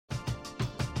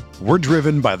We're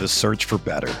driven by the search for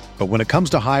better. But when it comes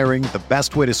to hiring, the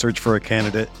best way to search for a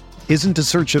candidate isn't to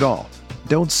search at all.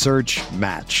 Don't search,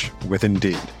 match with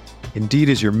Indeed. Indeed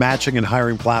is your matching and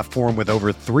hiring platform with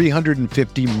over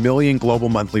 350 million global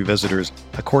monthly visitors,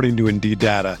 according to Indeed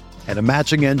data, and a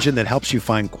matching engine that helps you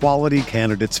find quality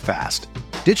candidates fast.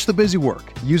 Ditch the busy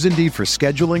work. Use Indeed for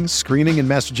scheduling, screening, and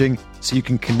messaging so you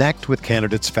can connect with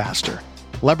candidates faster.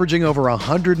 Leveraging over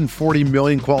 140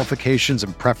 million qualifications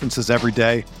and preferences every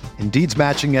day, Indeed's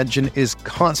matching engine is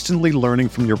constantly learning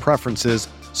from your preferences,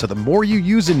 so the more you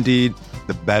use Indeed,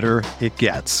 the better it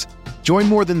gets. Join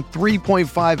more than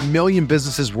 3.5 million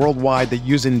businesses worldwide that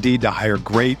use Indeed to hire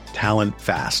great talent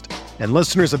fast. And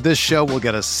listeners of this show will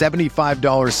get a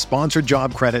 $75 sponsored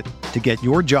job credit to get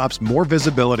your jobs more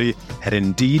visibility at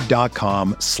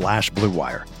Indeed.com/Blue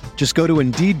Wire. Just go to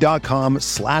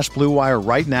Indeed.com/Blue Wire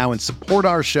right now and support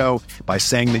our show by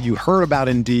saying that you heard about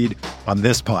Indeed on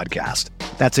this podcast.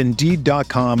 That's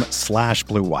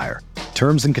Indeed.com/Blue Wire.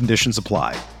 Terms and conditions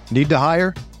apply. Need to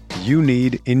hire? You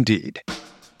need Indeed.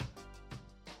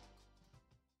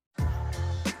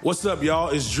 What's up, y'all?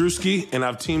 It's Drewski, and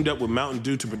I've teamed up with Mountain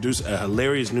Dew to produce a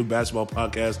hilarious new basketball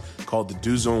podcast called The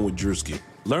Dew Zone with Drewski.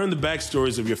 Learn the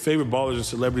backstories of your favorite ballers and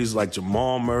celebrities like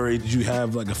Jamal Murray. Did you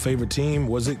have like a favorite team?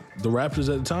 Was it the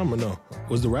Raptors at the time or no?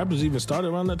 Was the Raptors even started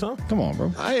around that time? Come on,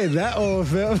 bro. I ain't that old,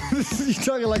 fam. You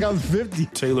talking like I'm 50.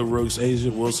 Taylor Rooks, Asia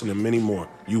Wilson, and many more.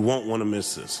 You won't want to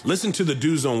miss this. Listen to The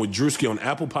Dew Zone with Drewski on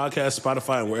Apple Podcasts,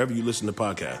 Spotify, and wherever you listen to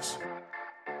podcasts.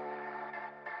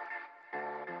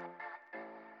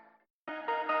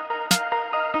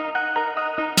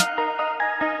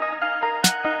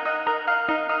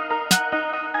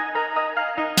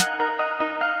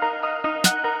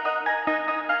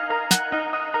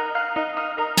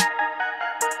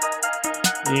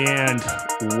 And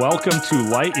welcome to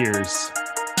Light Years.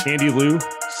 Andy Liu,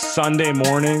 Sunday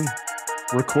morning,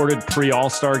 recorded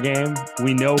pre-All-Star game.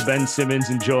 We know Ben Simmons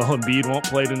and Joel Embiid won't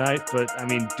play tonight, but I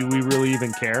mean, do we really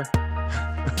even care?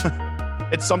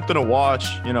 It's something to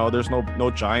watch. You know, there's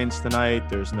no Giants tonight.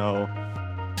 There's no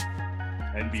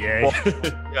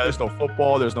NBA. There's no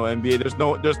football. There's no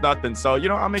NBA. There's nothing. So, you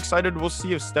know, I'm excited. We'll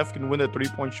see if Steph can win the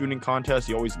 3-point shooting contest.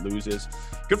 He always loses.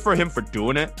 Good for him for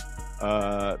doing it.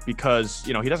 Because,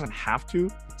 you know, he doesn't have to.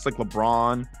 It's like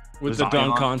LeBron with the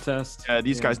dunk contest. Yeah,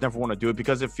 these guys never want to do it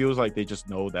because it feels like they just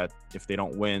know that if they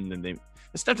don't win, then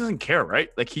Steph doesn't care, right?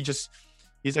 Like he's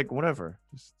like, whatever,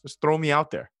 just throw me out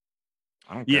there.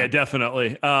 I don't care. Yeah,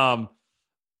 definitely. I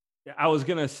was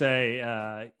gonna say,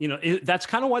 that's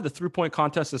kind of why the 3-point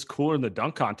contest is cooler than the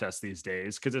dunk contest these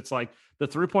days, because it's like the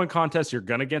 3-point contest, you're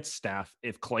gonna get Steph.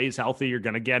 If Clay's healthy, you're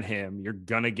gonna get him. You're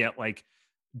gonna get like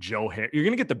Joe Harris. You're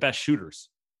going to get the best shooters.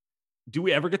 Do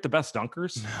we ever get the best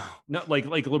dunkers? No, like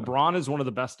LeBron is one of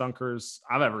the best dunkers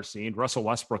I've ever seen. Russell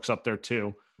Westbrook's up there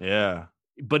too. Yeah.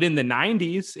 But in the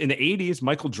 90s, in the 80s,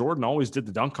 Michael Jordan always did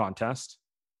the dunk contest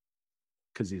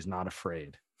because he's not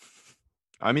afraid.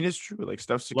 I mean, it's true. Like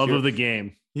Steph's secure. Love of the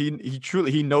game. He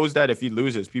truly knows that if he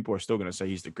loses, people are still going to say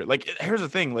he's the great. Like, here's the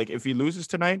thing. Like, if he loses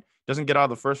tonight, doesn't get out of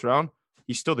the first round,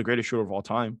 he's still the greatest shooter of all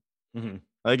time. Mm-hmm.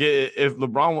 Like if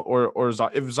LeBron or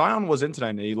if Zion was in tonight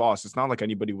and he lost, it's not like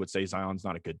anybody would say Zion's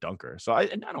not a good dunker. So I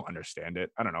don't understand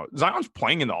it. I don't know. Zion's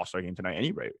playing in the All-Star game tonight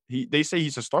anyway. They say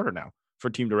he's a starter now for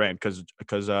Team Durant because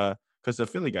the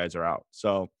Philly guys are out.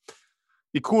 So it'd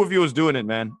be cool if he was doing it,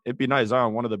 man. It'd be nice.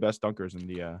 Zion, one of the best dunkers in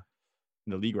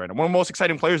the league right now. One of the most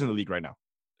exciting players in the league right now.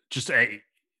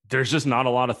 There's just not a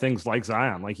lot of things like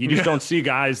Zion. Like you just don't see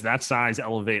guys that size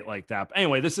elevate like that. But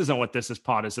anyway, this isn't what this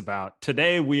pod is about.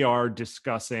 Today we are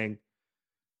discussing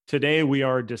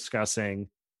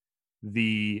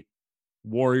the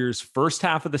Warriors' first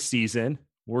half of the season.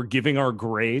 We're giving our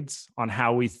grades on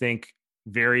how we think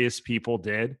various people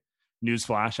did.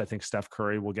 Newsflash, I think Steph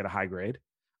Curry will get a high grade.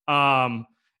 And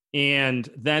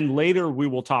then later we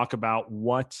will talk about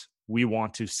what we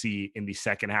want to see in the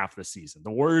second half of the season.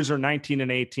 The Warriors are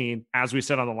 19-18. As we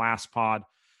said on the last pod,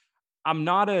 I'm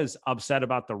not as upset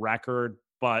about the record,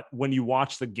 but when you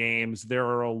watch the games,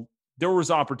 there was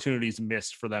opportunities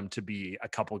missed for them to be a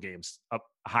couple games up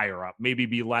higher up, maybe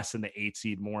be less in the 8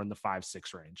 seed, more in the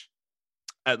 5-6 range.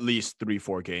 At least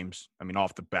 3-4 games. I mean,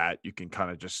 off the bat, you can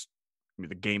kind of just,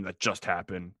 the game that just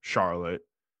happened, Charlotte,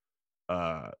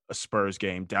 a Spurs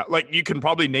game down. Like you can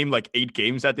probably name like 8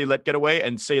 games that they let get away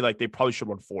and say like they probably should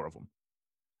win 4 of them.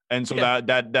 And so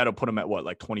that'll put them at what,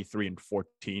 like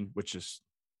 23-14, which is,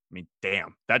 I mean,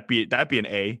 damn, that'd be an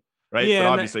A, right? Yeah, but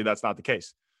obviously that's not the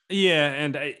case. Yeah,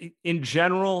 and in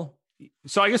general,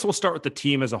 so I guess we'll start with the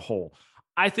team as a whole.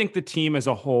 I think the team as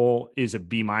a whole is a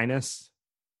B-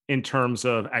 in terms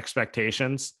of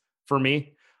expectations for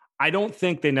me. I don't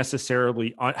think they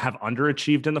necessarily have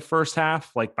underachieved in the first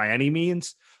half, like by any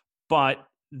means, but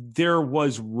there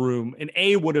was room, and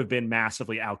A would have been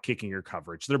massively out kicking your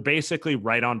coverage. They're basically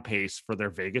right on pace for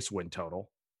their Vegas win total,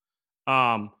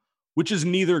 which is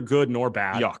neither good nor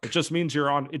bad. Yuck. It just means you're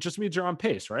on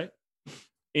pace, right?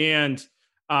 And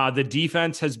the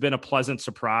defense has been a pleasant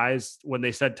surprise. When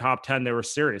they said top 10, they were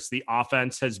serious. The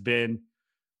offense has been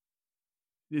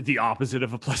the opposite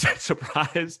of a pleasant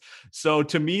surprise. So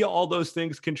to me, all those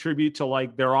things contribute to,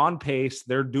 like, they're on pace,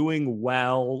 they're doing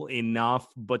well enough,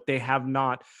 but they have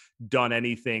not done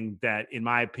anything that, in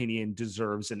my opinion,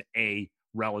 deserves an A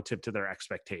relative to their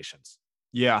expectations.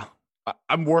 Yeah.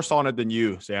 I'm worse on it than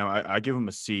you, Sam. I give them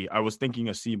a C. I was thinking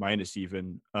a C-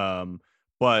 even.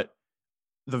 But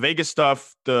the Vegas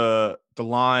stuff, the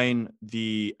line,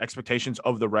 the expectations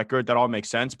of the record, that all makes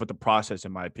sense. But the process,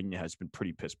 in my opinion, has been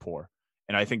pretty piss poor.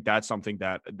 And I think that's something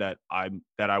that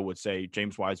I would say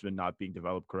James Wiseman not being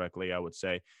developed correctly. I would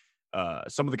say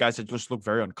some of the guys that just look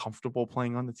very uncomfortable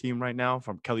playing on the team right now,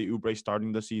 from Kelly Oubre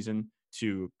starting the season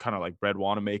to kind of like Brad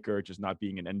Wanamaker just not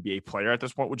being an NBA player at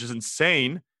this point, which is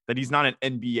insane that he's not an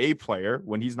NBA player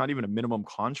when he's not even a minimum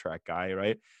contract guy,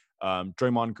 right?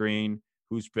 Draymond Green,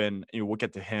 who's been, we'll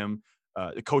get to him,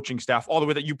 the coaching staff, all the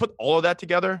way that you put all of that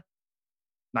together,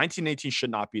 1918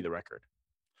 should not be the record.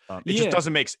 It just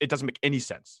doesn't make any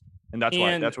sense. And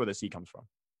that's where the C comes from.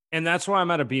 And that's why I'm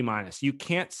at a B-. You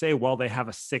can't say, well, they have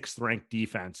a 6th ranked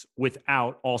defense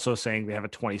without also saying they have a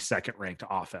 22nd ranked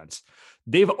offense.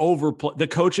 The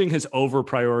coaching has over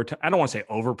prioritized. I don't want to say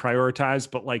over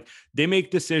prioritized, but like, they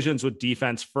make decisions with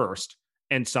defense first.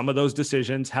 And some of those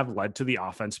decisions have led to the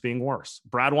offense being worse.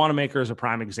 Brad Wanamaker is a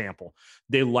prime example.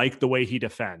 They like the way he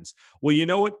defends. Well, you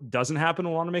know what doesn't happen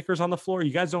when Wanamaker's on the floor?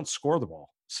 You guys don't score the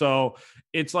ball. So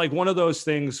it's like one of those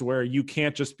things where you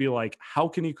can't just be like, how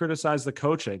can you criticize the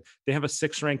coaching? They have a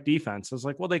 6th ranked defense. It's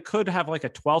like, well, they could have like a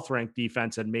 12th ranked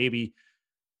defense and maybe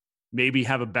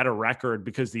have a better record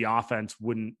because the offense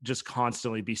wouldn't just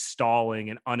constantly be stalling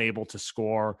and unable to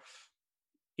score.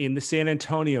 In the San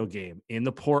Antonio game, in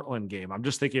the Portland game, I'm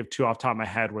just thinking of 2 off the top of my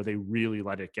head where they really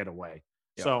let it get away.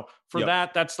 Yep. So for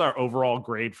that's our overall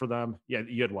grade for them. Yeah,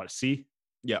 you had what, C?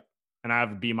 Yep. And I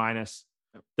have a B-.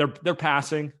 They're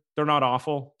passing. They're not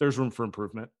awful. There's room for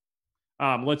improvement.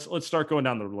 Let's start going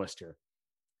down the list here.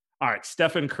 All right,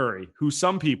 Stephen Curry, who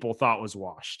some people thought was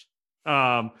washed.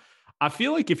 I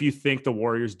feel like if you think the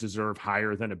Warriors deserve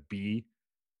higher than a B,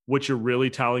 what you're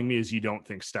really telling me is you don't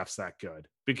think Steph's that good.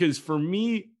 Because for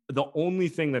me, the only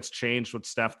thing that's changed with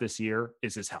Steph this year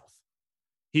is his health.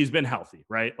 He's been healthy,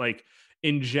 right? Like,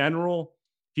 in general,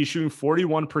 he's shooting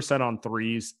 41% on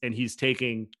threes, and he's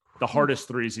taking the hardest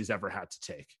threes he's ever had to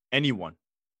take. Anyone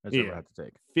has ever had to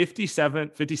take.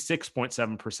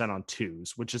 56.7% on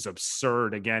twos, which is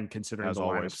absurd, again, considering the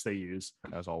lineups they use.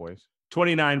 As always.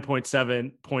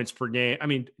 29.7 points per game. I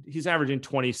mean, he's averaging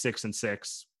 36 and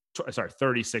 6.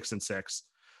 36 and 6.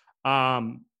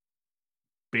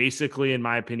 Basically, in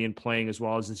my opinion, playing as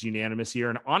well as his unanimous year.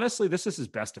 And honestly, this is his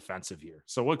best defensive year.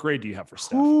 So what grade do you have for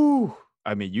Steph? Ooh.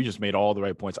 I mean, you just made all the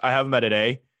right points. I have him at an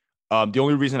A. The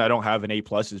only reason I don't have an A+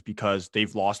 is because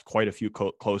they've lost quite a few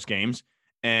close games.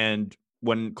 And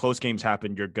when close games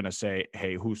happen, you're going to say,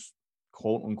 hey, who's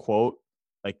quote unquote,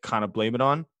 like, kind of blame it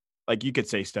on? Like, you could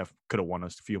say Steph could have won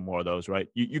us a few more of those, right?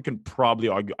 You can probably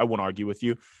argue. I won't argue with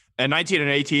you. And 19 and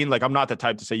 18, like, I'm not the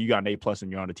type to say you got an A+ and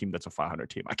you're on a team that's a 500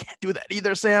 team. I can't do that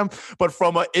either, Sam. But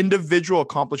from an individual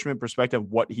accomplishment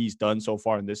perspective, what he's done so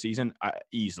far in this season,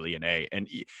 easily an A,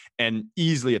 and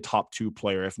easily a top 2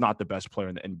 player, if not the best player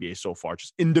in the NBA so far,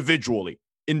 just individually.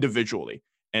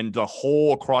 And the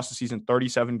whole across the season,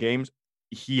 37 games,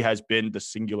 he has been the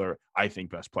singular, I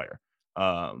think, best player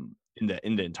in the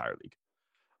entire league.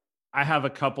 I have a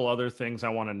couple other things I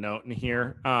want to note in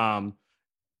here.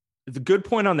 The good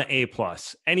point on the A+.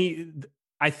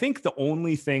 I think the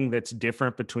only thing that's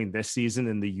different between this season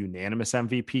and the unanimous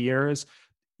MVP year is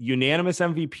unanimous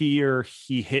MVP year,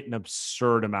 he hit an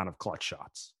absurd amount of clutch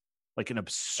shots. Like an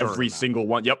absurd Every amount. Single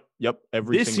one. Yep.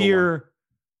 This year,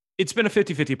 it's been a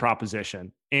 50-50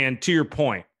 proposition. And to your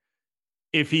point,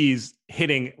 if he's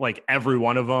hitting like every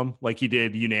one of them, like he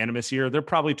did unanimous year, they're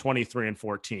probably 23 and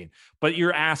 14. But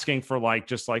you're asking for like,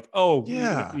 just like, oh,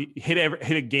 yeah, hit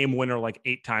a game winner like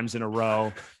 8 times in a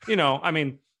row. I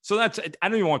mean, so I don't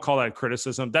even want to call that a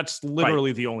criticism. That's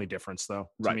literally the only difference, though,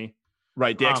 to me.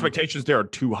 Right. The expectations there are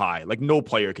too high. Like, no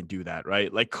player can do that,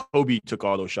 right? Like, Kobe took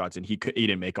all those shots and he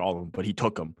didn't make all of them, but he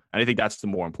took them. And I think that's the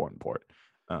more important part.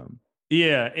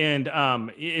 Yeah, and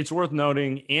it's worth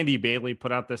noting, Andy Bailey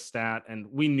put out this stat, and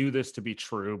we knew this to be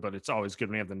true, but it's always good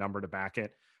when you have the number to back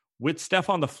it. With Steph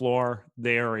on the floor,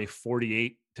 they are a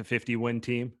 48 to 50 win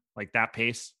team, like that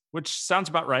pace, which sounds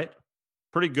about right.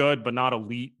 Pretty good, but not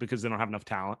elite because they don't have enough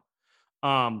talent.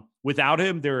 Without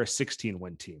him, they're a 16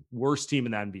 win team, worst team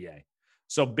in the NBA.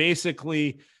 So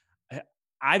basically,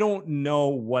 I don't know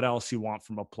what else you want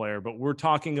from a player, but we're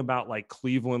talking about like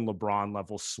Cleveland LeBron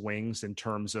level swings in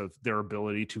terms of their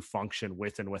ability to function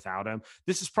with and without him.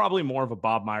 This is probably more of a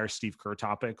Bob Myers, Steve Kerr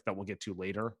topic that we'll get to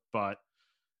later, but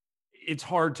it's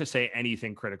hard to say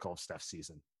anything critical of Steph's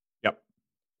season. Yep.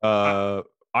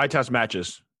 I test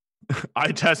matches.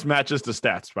 I test matches to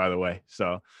stats, by the way.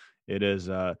 So it is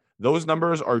those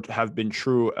numbers have been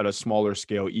true at a smaller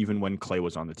scale, even when Clay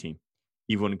was on the team,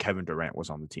 even when Kevin Durant was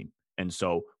on the team. And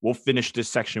so we'll finish this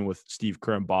section with Steve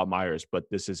Kerr and Bob Myers, but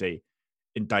this is a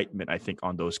indictment, I think,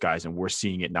 on those guys, and we're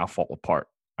seeing it now fall apart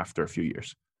after a few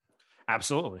years.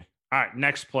 Absolutely. All right,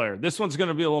 next player. This one's going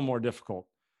to be a little more difficult.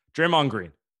 Draymond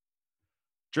Green.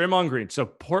 So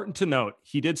important to note,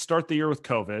 he did start the year with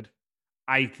COVID.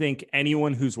 I think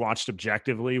anyone who's watched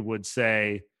objectively would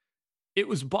say it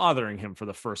was bothering him for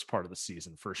the first part of the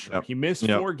season, for sure. Yep. He missed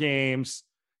 4 games.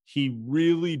 He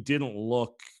really didn't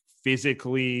look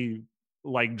physically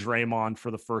like Draymond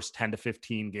for the first 10 to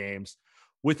 15 games.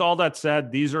 With all that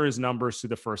said, these are his numbers through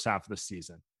the first half of the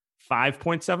season.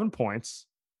 5.7 points,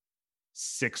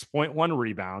 6.1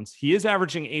 rebounds. He is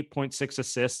averaging 8.6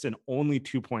 assists and only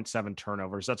 2.7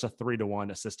 turnovers. That's a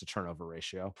 3-to-1 assist to turnover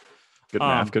ratio.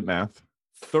 Good math.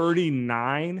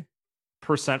 39%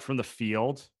 from the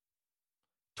field,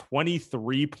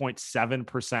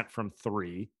 23.7% from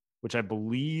 3, which I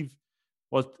believe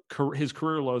was his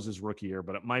career lows his rookie year,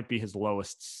 but it might be his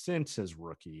lowest since his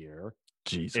rookie year.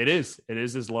 Jesus. It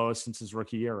is his lowest since his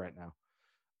rookie year right now.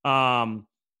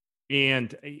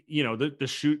 And you know,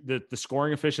 the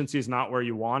scoring efficiency is not where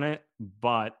you want it,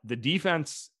 but the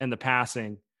defense and the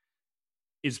passing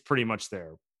is pretty much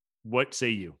there. What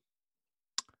say you?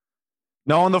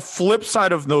 Now, on the flip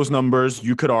side of those numbers,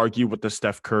 you could argue with the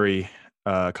Steph Curry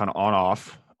kind of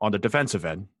on-off. On the defensive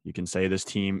end, you can say this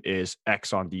team is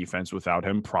X on defense. Without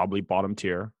him, probably bottom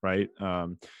tier, right?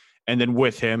 And then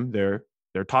with him, they're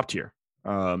top tier.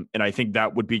 And I think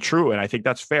that would be true, and I think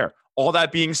that's fair. All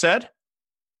that being said,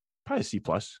 probably C+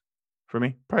 for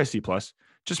me. Probably C+,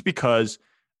 just because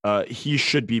he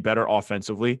should be better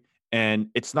offensively. And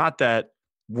it's not that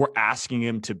we're asking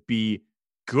him to be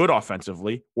good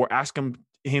offensively. We're asking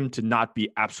him to not be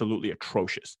absolutely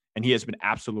atrocious. And he has been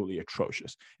absolutely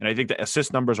atrocious. And I think the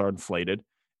assist numbers are inflated.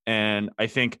 And I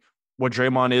think what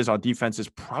Draymond is on defense is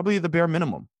probably the bare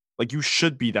minimum. Like, you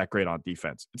should be that great on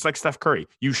defense. It's like Steph Curry.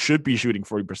 You should be shooting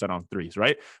 40% on threes,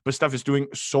 right? But Steph is doing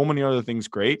so many other things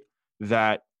great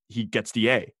that he gets the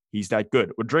A. He's that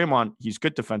good. With Draymond, he's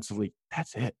good defensively.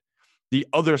 That's it. The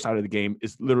other side of the game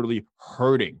is literally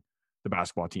hurting the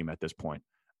basketball team at this point.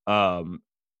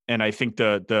 And I think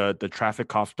the traffic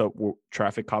cop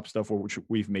stuff, which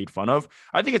we've made fun of,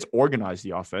 I think it's organized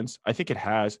the offense. I think it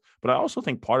has, but I also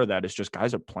think part of that is just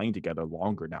guys are playing together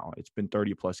longer now. It's been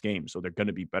 30 plus games, so they're going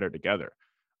to be better together.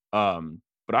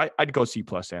 But I'd go C+,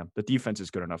 Sam. The defense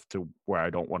is good enough to where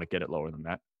I don't want to get it lower than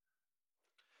that.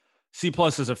 C+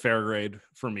 is a fair grade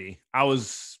for me. I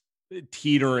was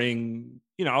teetering,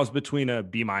 I was between a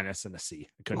B- and a C.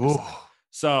 I couldn't decide.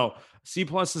 So C+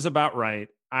 is about right.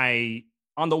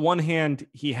 On the one hand,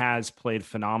 he has played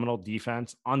phenomenal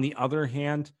defense. On the other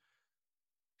hand,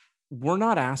 we're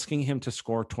not asking him to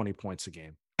score 20 points a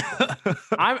game.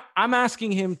 I'm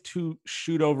asking him to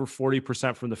shoot over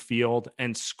 40% from the field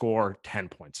and score 10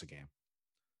 points a game.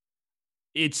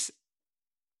 It's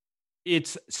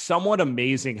somewhat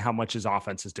amazing how much his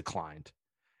offense has declined.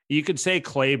 You could say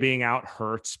Clay being out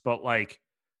hurts, but like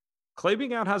Clay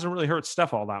being out hasn't really hurt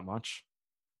Steph all that much.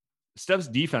 Steph's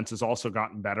defense has also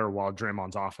gotten better while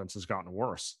Draymond's offense has gotten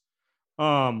worse.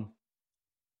 I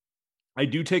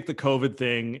do take the COVID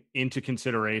thing into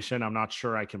consideration. I'm not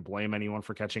sure I can blame anyone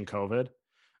for catching COVID.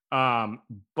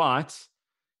 But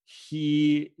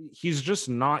he's just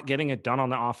not getting it done on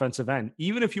the offensive end.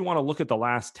 Even if you want to look at the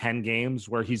last 10 games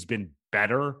where he's been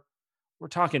better, we're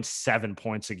talking 7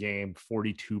 points a game,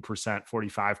 42%,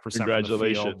 45%.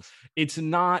 Congratulations. From the field. It's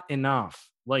not enough.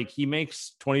 Like, he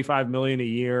makes $25 million a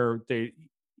year.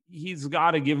 He's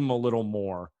got to give him a little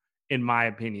more, in my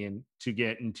opinion, to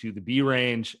get into the B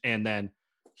range. And then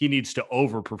he needs to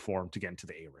overperform to get into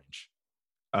the A range.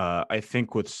 I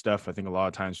think with Steph, I think a lot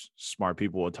of times smart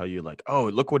people will tell you like, oh,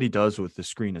 look what he does with the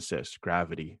screen assist,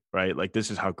 gravity, right? Like, this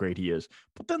is how great he is.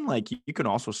 But then like, you can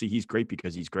also see he's great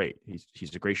because he's great.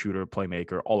 He's a great shooter,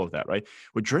 playmaker, all of that, right?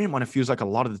 With Draymond, it feels like a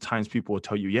lot of the times people will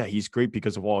tell you, yeah, he's great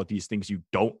because of all of these things you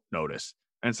don't notice.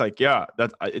 And it's like, yeah,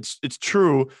 it's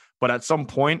true. But at some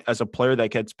point, as a player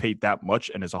that gets paid that much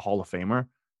and is a Hall of Famer,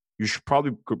 you should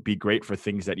probably be great for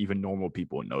things that even normal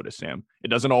people would notice, Sam. It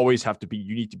doesn't always have to be,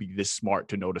 you need to be this smart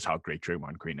to notice how great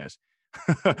Draymond Green is.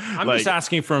 I'm just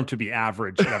asking for him to be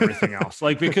average at everything else.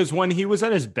 Like, because when he was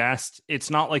at his best, it's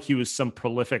not like he was some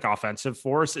prolific offensive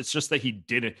force. It's just that he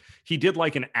did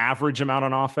like an average amount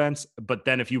on offense. But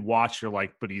then if you watch, you're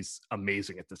like, but he's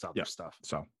amazing at this other stuff.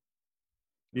 So,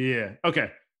 yeah.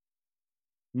 Okay.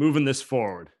 Moving this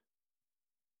forward.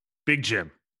 Big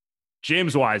Jim.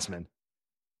 James Wiseman,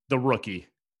 the rookie.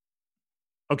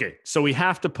 Okay. So we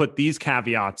have to put these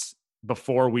caveats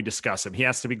before we discuss him. He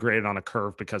has to be graded on a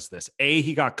curve because of this. A,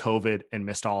 he got COVID and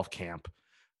missed all of camp.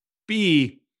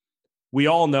 B, we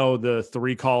all know the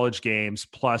 3 college games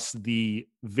plus the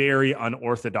very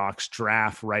unorthodox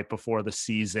draft right before the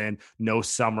season, no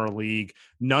summer league,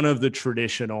 none of the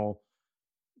traditional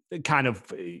kind of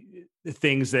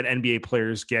things that NBA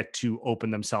players get to open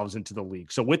themselves into the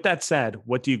league. So with that said,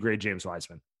 what do you grade James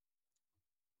Wiseman?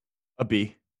 A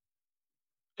B.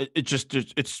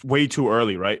 It's way too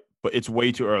early, right? But it's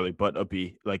way too early, but a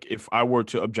B. Like, if I were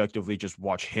to objectively just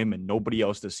watch him and nobody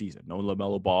else this season, no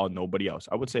LaMelo Ball, nobody else,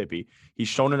 I would say a B. He's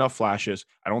shown enough flashes.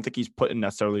 I don't think he's put in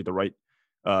necessarily the right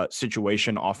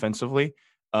situation offensively.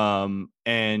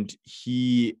 And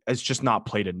he has just not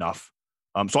played enough.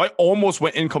 So I almost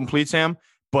went incomplete, Sam.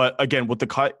 But again, with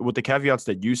the caveats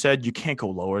that you said, you can't go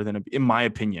lower than, in my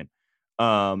opinion.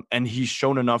 And he's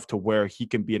shown enough to where he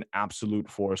can be an absolute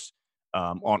force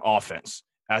on offense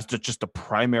as just a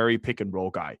primary pick and roll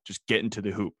guy, just get into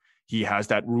the hoop. He has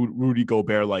that Rudy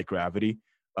Gobert-like gravity.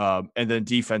 And then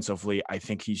defensively, I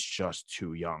think he's just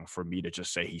too young for me to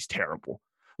just say he's terrible.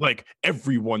 Like,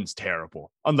 everyone's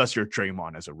terrible unless you're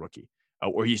Draymond as a rookie,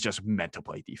 or he's just meant to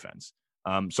play defense.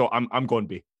 So I'm going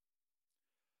B.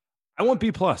 I want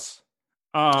B plus.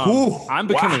 Wow. I'm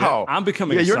becoming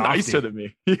a you're softie. nicer than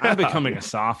me. Yeah. I'm becoming a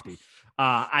softie.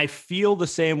 I feel the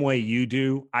same way you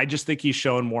do. I just think he's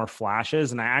shown more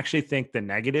flashes, and I actually think the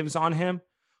negatives on him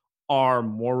are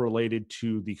more related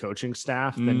to the coaching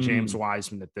staff than James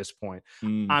Wiseman at this point.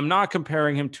 I'm not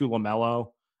comparing him to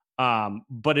LaMelo,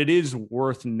 but it is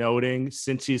worth noting,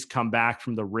 since he's come back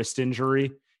from the wrist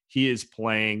injury, he is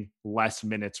playing less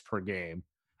minutes per game.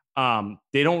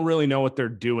 They don't really know what they're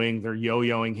doing. They're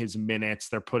yo-yoing his minutes.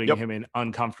 They're putting him in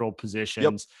uncomfortable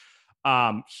positions.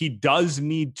 He does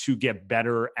need to get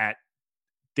better at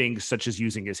things such as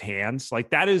using his hands.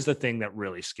 Like, that is the thing that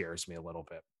really scares me a little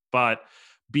bit. But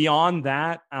beyond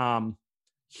that,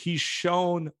 he's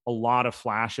shown a lot of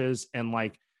flashes, and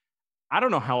like, I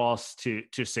don't know how else to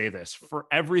say this. For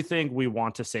everything we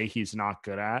want to say he's not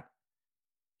good at,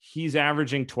 he's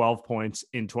averaging 12 points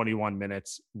in 21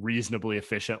 minutes reasonably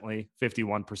efficiently,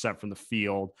 51% from the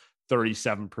field,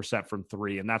 37% from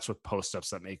 3. And that's with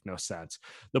post-ups that make no sense.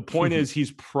 The point is,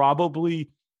 he's probably,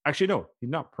 actually, no,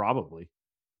 he's not probably.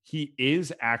 He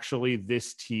is actually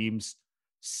this team's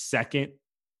second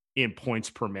in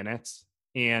points per minute.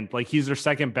 And like, he's their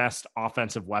second best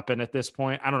offensive weapon at this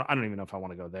point. I don't even know if I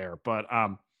want to go there, but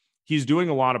he's doing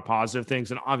a lot of positive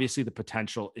things. And obviously the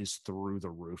potential is through the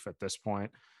roof at this point.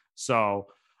 So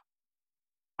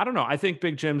I don't know. I think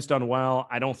Big Jim's done well.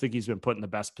 I don't think he's been put in the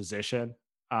best position.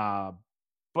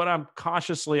 But I'm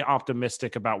cautiously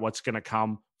optimistic about what's going to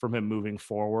come from him moving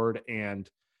forward. And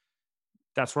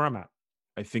that's where I'm at.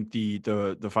 I think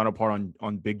the final part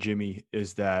on Big Jimmy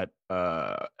is that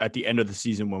at the end of the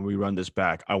season, when we run this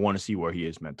back, I want to see where he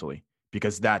is mentally,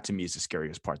 because that to me is the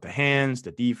scariest part. The hands,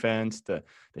 the defense, the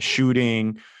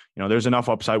shooting, there's enough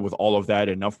upside with all of that,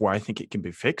 enough where I think it can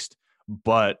be fixed.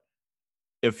 But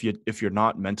if you're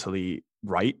not mentally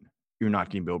right, you're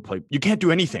not going to be able to play. You can't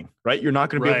do anything, right? You're not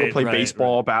going to be able to play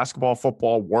baseball, basketball,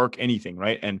 football, work, anything,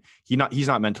 right? And he's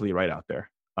not mentally right out there.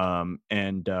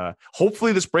 And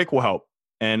hopefully this break will help,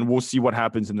 and we'll see what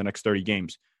happens in the next 30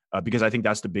 games, because I think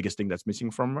that's the biggest thing that's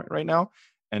missing from right now.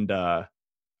 And I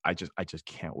just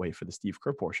can't wait for the Steve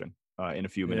Kerr portion in a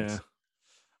few minutes. Yeah.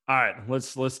 All right,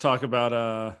 let's talk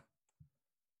about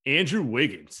Andrew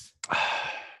Wiggins.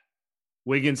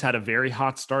 Wiggins had a very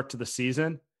hot start to the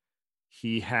season.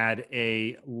 He had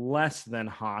a less than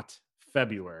hot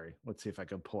February. Let's see if I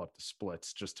can pull up the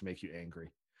splits just to make you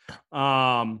angry.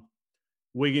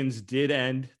 Wiggins did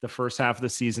end the first half of the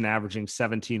season averaging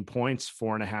 17 points,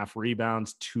 4.5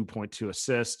 rebounds, 2.2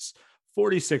 assists,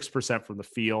 46% from the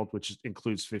field, which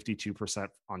includes 52%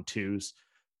 on twos,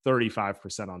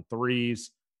 35% on threes,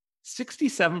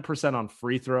 67% on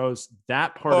free throws.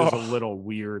 That part is a little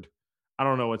weird. I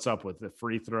don't know what's up with the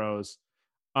free throws.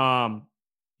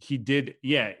 He did,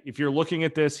 if you're looking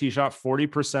at this, he shot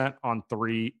 40% on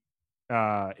 3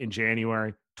 in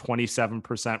January,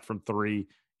 27% from 3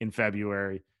 in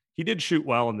February. he did shoot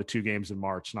well in the 2 games in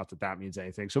March. Not that means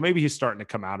anything. So maybe he's starting to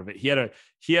come out of it. He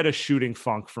had a shooting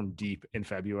funk from deep in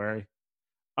February.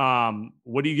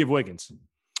 What do you give Wiggins?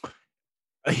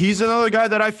 He's another guy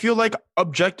that I feel like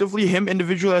objectively, him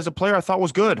individually as a player, I thought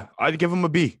was good. I'd give him a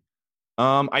B.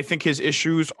 I think his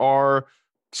issues are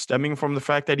stemming from the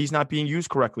fact that he's not being used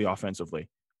correctly offensively.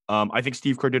 I think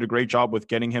Steve Kerr did a great job with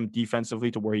getting him defensively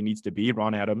to where he needs to be,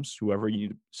 Ron Adams, whoever you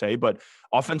need to say. But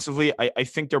offensively, I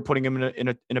think they're putting him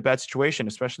in a bad situation,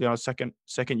 especially on a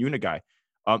second unit guy.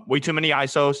 Way too many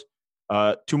ISOs,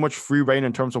 too much free reign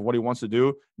in terms of what he wants to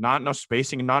do, not enough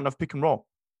spacing, and not enough pick and roll.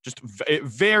 Just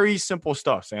very simple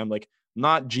stuff, Sam. Like,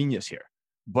 not genius here.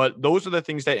 But those are the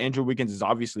things that Andrew Wiggins is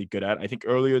obviously good at. I think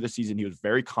earlier this season, he was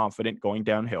very confident going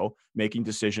downhill, making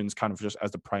decisions kind of just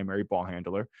as the primary ball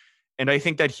handler. And I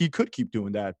think that he could keep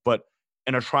doing that. But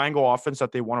in a triangle offense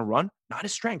that they want to run, not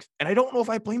his strength. And I don't know if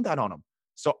I blame that on him.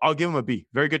 So I'll give him a B.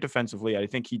 Very good defensively. I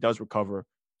think he does recover,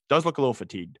 does look a little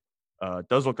fatigued,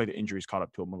 does look like the injuries caught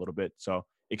up to him a little bit. So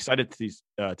excited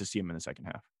to see him in the second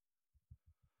half.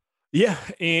 Yeah,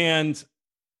 and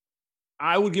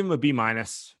I would give him a B-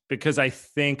 because I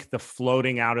think the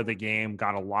floating out of the game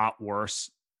got a lot worse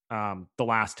the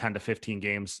last 10 to 15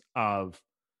 games of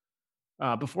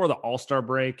before the All-Star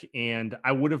break, and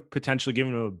I would have potentially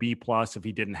given him a B+ if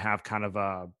he didn't have kind of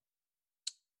a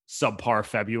subpar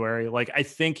February. Like, I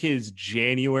think his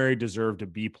January deserved a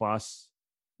B+,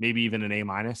 maybe even an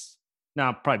A-.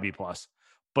 No, probably B+,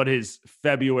 but his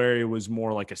February was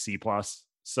more like a C+.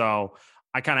 So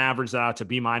I kind of averaged that out to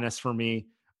B- for me.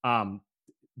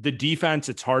 The defense,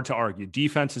 it's hard to argue.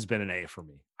 Defense has been an A for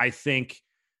me. I think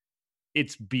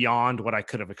it's beyond what I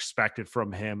could have expected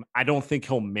from him. I don't think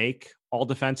he'll make all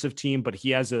defensive team, but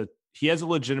he has a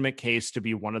legitimate case to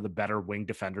be one of the better wing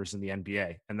defenders in the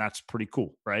NBA. And that's pretty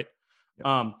cool. Right.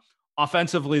 Yep.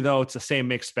 Offensively, though, it's the same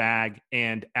mixed bag.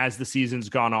 And as the season's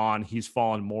gone on, he's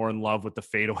fallen more in love with the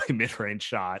fadeaway mid-range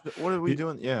shot. What are we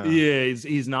doing? Yeah. Yeah.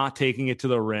 He's not taking it to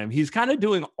the rim. He's kind of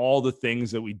doing all the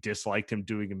things that we disliked him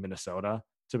doing in Minnesota,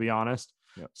 to be honest.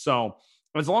 Yep. So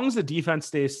as long as the defense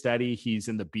stays steady, he's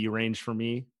in the B range for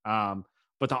me.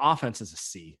 But the offense is a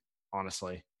C,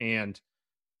 honestly. And,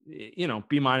 B-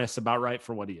 about right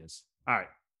for what he is. All right.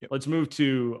 Yep. Let's move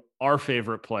to our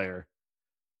favorite player,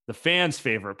 the fans'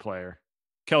 favorite player,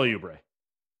 Kelly Oubre.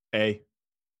 A.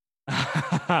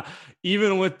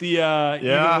 Even with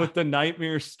the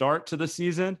nightmare start to the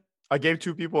season. I gave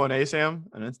 2 people an A, Sam,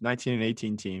 and it's 19 and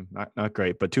 18 team. Not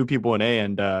great, but 2 people an A,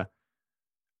 and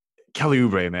Kelly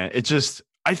Oubre, man. It just,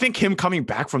 I think him coming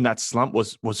back from that slump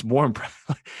was more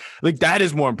impressive. Like, that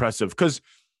is more impressive because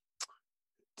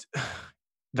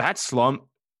that slump,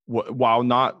 while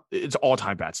not, it's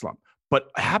all-time bad slump, but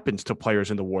happens to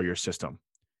players in the Warriors system.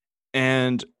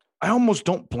 And I almost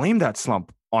don't blame that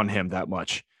slump on him that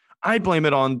much. I blame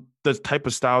it on the type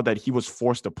of style that he was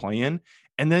forced to play in.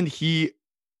 And then he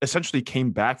essentially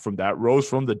came back from that, rose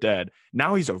from the dead.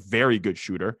 Now he's a very good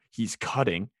shooter. He's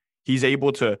cutting. He's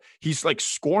like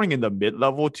scoring in the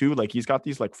mid-level too. Like, he's got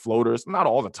these like floaters, not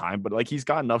all the time, but like he's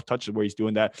got enough touches where he's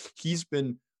doing that. He's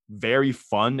been very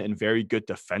fun and very good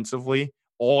defensively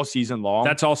all season long.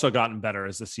 That's also gotten better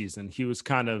as the season. He was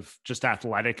kind of just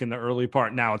athletic in the early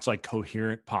part. Now it's like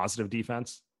coherent, positive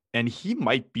defense. And he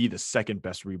might be the third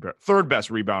best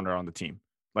rebounder on the team.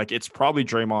 Like, it's probably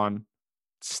Draymond,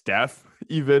 Steph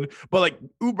even, but like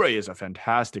Oubre is a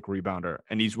fantastic rebounder,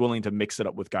 and he's willing to mix it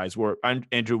up with guys where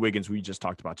Andrew Wiggins, we just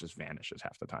talked about, just vanishes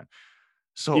half the time.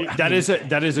 So that is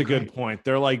a good point.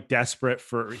 They're like desperate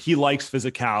he likes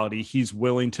physicality. He's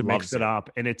willing to mix it up,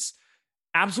 and it's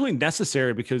absolutely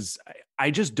necessary because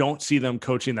I just don't see them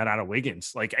coaching that out of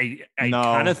Wiggins. Like, I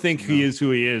kind of think he is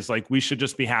who he is. Like, we should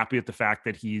just be happy with the fact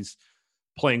that he's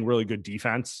playing really good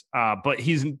defense. But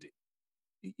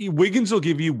Wiggins will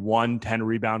give you 1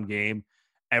 10-rebound game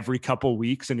every couple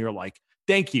weeks, and you're like,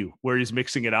 thank you, where he's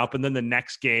mixing it up. And then the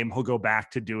next game, he'll go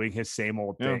back to doing his same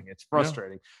old thing. It's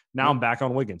frustrating. Now I'm back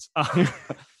on Wiggins.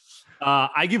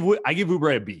 I give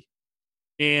Oubre a B.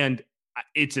 And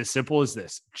it's as simple as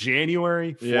this.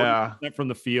 January, 40% from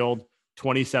the field,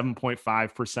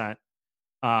 27.5%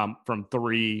 from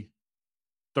 3,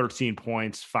 13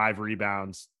 points, 5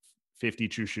 rebounds, 50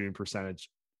 true shooting percentage.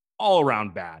 All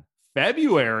around bad.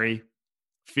 February,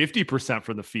 50%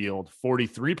 from the field,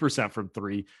 43% from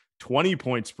 3, 20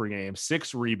 points per game,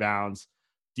 6 rebounds.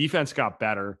 Defense got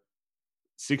better,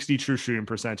 60 true shooting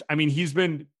percentage. I mean, he's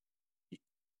been,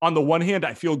 on the one hand,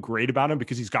 I feel great about him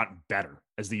because he's gotten better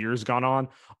as the year's gone on.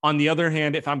 On the other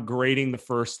hand, if I'm grading the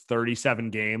first 37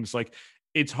 games, like,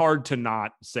 it's hard to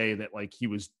not say that like he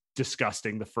was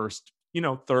disgusting the first,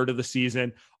 third of the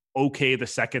season. okay the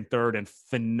second third and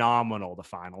phenomenal the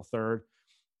final third.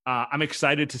 I'm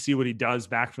excited to see what he does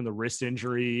back from the wrist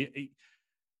injury.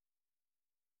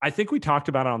 I think we talked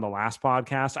about it on the last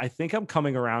podcast. I think I'm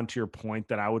coming around to your point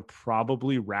that I would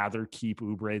probably rather keep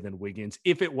Oubre than Wiggins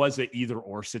if it was an either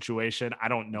or situation. I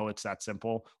don't know it's that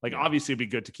simple. Like, obviously, it'd be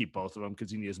good to keep both of them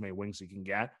because you need as many wings as you can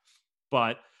get.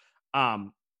 But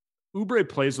Oubre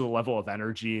plays with a level of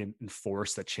energy and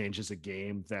force that changes a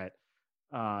game that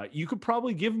you could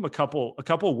probably give him a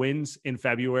couple wins in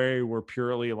February where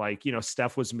purely like,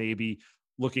 Steph was maybe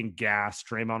looking gas,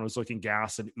 Draymond was looking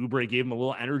gas, and Oubre gave him a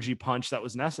little energy punch that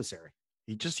was necessary.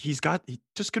 He's got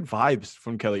good vibes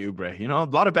from Kelly Oubre. A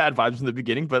lot of bad vibes in the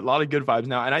beginning, but a lot of good vibes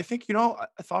now. And I think, I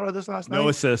thought of this last night. No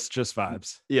assists, just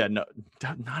vibes. Yeah, no,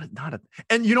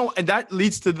 and that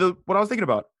leads to what I was thinking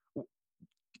about.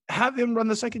 Have him run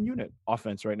the second unit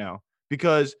offense right now,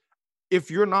 because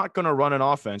if you're not going to run an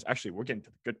offense, actually, we're getting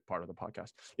to the good part of the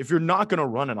podcast. If you're not going to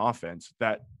run an offense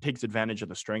that takes advantage of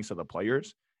the strengths of the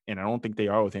players, and I don't think they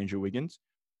are with Andrew Wiggins,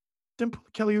 then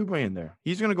put Kelly Oubre in there.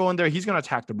 He's going to go in there. He's going to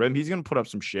attack the rim. He's going to put up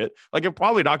some shit. Like, it's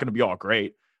probably not going to be all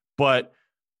great, but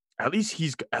at least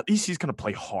he's going to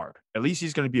play hard. At least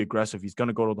he's going to be aggressive. He's going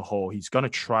to go to the hole. He's going to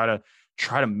try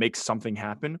to make something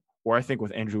happen. Or I think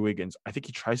with Andrew Wiggins, I think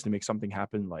he tries to make something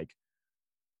happen like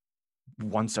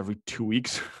once every 2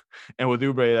 weeks. And with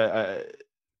Oubre,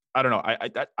 I don't know.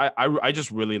 I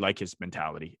just really like his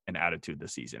mentality and attitude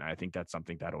this season. I think that's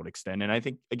something that would extend. And I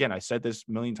think, again, I said this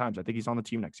a million times, I think he's on the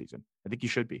team next season. I think he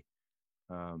should be.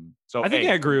 So I think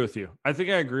I agree with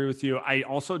you. I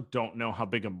also don't know how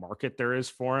big a market there is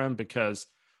for him because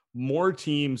more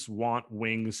teams want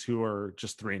wings who are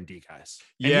just 3-and-D guys.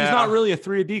 And he's not really a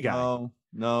 3-and-D guy.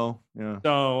 No. Yeah.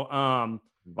 So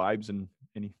vibes and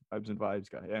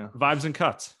vibes guy. Yeah. Vibes and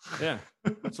cuts. Yeah.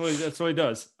 That's what he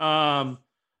does.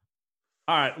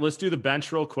 All right, let's do the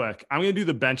bench real quick. I'm going to do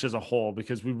the bench as a whole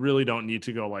because we really don't need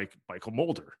to go like Michael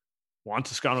Mulder, Juan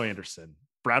Toscano-Anderson,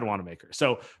 Brad Wanamaker.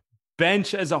 So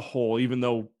bench as a whole, even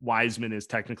though Wiseman is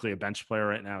technically a bench player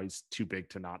right now, he's too big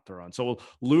to not throw on. So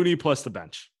Looney plus the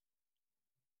bench.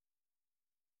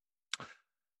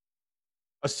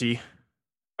 A C.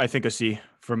 I think a C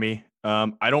for me.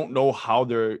 I don't know how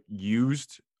they're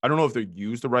used. I don't know if they're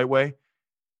used the right way,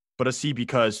 but a C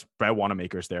because Brad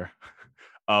Wanamaker's there.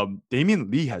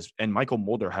 Damian Lee and Michael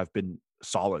Mulder have been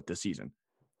solid this season.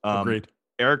 Agreed.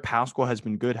 Eric Pascal has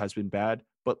been good, has been bad,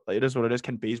 but it is what it is.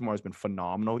 Kent Bazemore has been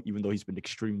phenomenal, even though he's been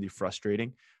extremely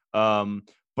frustrating.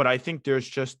 But I think there's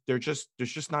just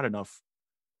not enough.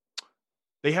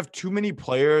 They have too many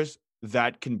players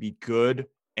that can be good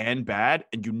and bad,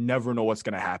 and you never know what's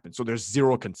going to happen. So there's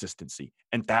zero consistency,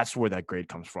 and that's where that grade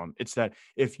comes from. It's that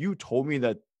if you told me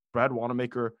that Brad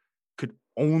Wanamaker could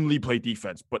only play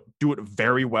defense, but do it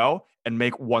very well and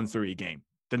make 1-3 a game,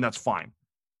 then that's fine.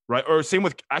 Right. Or same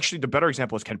with, actually, the better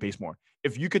example is Kent Bazemore.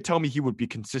 If you could tell me he would be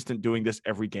consistent doing this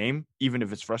every game, even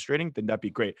if it's frustrating, then that'd be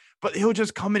great. But he'll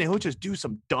just come in and he'll just do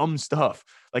some dumb stuff,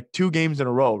 like 2 games in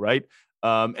a row. Right.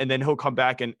 And then he'll come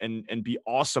back and be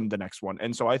awesome the next one.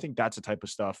 And so I think that's the type of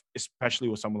stuff, especially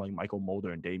with someone like Michael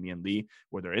Mulder and Damian Lee,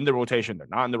 where they're in the rotation, they're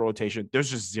not in the rotation.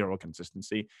 There's just zero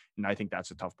consistency. And I think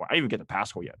that's a tough part. I didn't even get the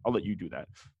Pascal yet. I'll let you do that.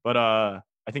 But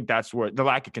I think that's where the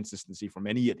lack of consistency from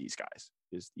any of these guys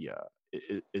is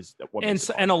what makes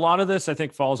it hard. And a lot of this, I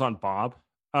think, falls on Bob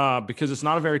because it's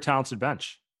not a very talented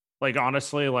bench. Like,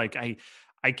 honestly, like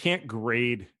I can't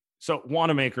grade. So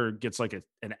Wanamaker gets like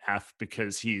an F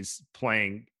because he's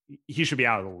playing. He should be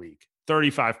out of the league.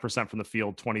 35% from the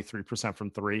field, 23%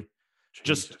 from 3.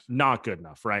 Just not good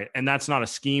enough, right? And that's not a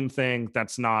scheme thing.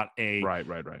 That's not a right.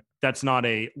 That's not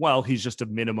a, well, he's just a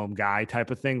minimum guy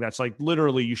type of thing. That's like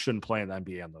literally you shouldn't play in the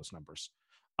NBA on those numbers.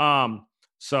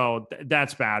 So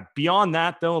that's bad. Beyond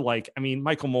that, though, like, I mean,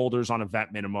 Michael Mulder's on a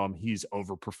vet minimum. He's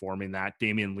overperforming that.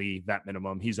 Damian Lee, vet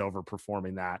minimum. He's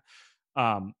overperforming that.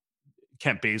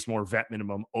 Kent Bazemore, vet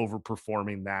minimum,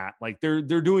 overperforming that. Like, they're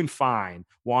doing fine.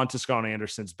 Juan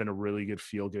Toscano-Anderson's been a really good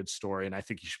feel-good story, and I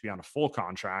think he should be on a full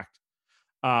contract.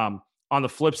 On the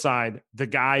flip side, the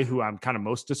guy who I'm kind of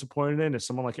most disappointed in is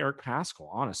someone like Eric Pascal,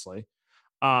 honestly.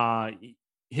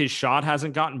 His shot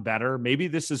hasn't gotten better. Maybe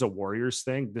this is a Warriors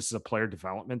thing. This is a player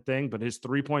development thing, but his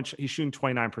 3-point, he's shooting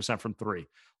 29% from 3.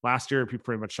 Last year, he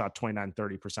pretty much shot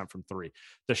 29-30% from 3.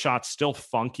 The shot's still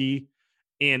funky.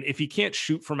 And if he can't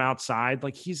shoot from outside,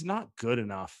 like, he's not good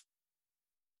enough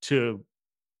to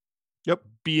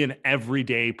be an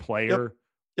everyday player.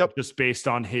 Yep. Just based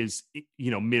on his,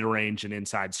 mid-range and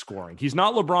inside scoring. He's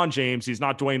not LeBron James. He's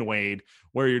not Dwayne Wade,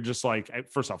 where you're just like,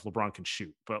 first off, LeBron can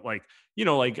shoot, but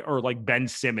or like Ben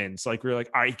Simmons, like we're like,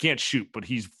 all right, he can't shoot, but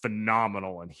he's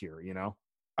phenomenal in here,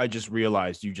 I just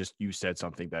realized you said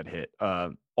something that hit.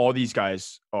 All these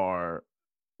guys are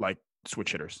like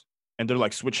switch hitters, and they're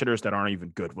like switch hitters that aren't even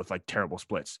good with like terrible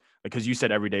splits. Because you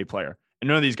said everyday player, and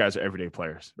none of these guys are everyday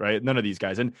players, right? None of these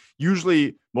guys, and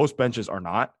usually most benches are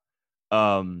not.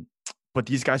 But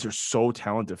these guys are so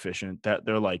talent deficient that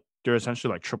they're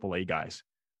essentially like AAA guys.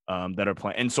 That are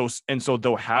playing, and so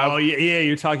they'll have. Oh yeah,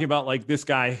 you're talking about like this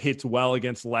guy hits well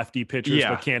against lefty pitchers,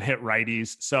 but can't hit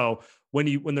righties. So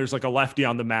when there's like a lefty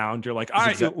on the mound, you're like, all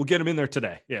right, we'll get him in there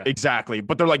today. Yeah, exactly.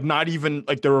 But they're like not even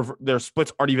like their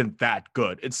splits aren't even that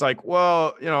good. It's like,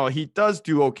 well, he does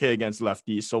do okay against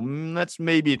lefties, so let's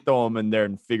maybe throw him in there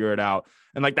and figure it out.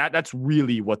 And like that's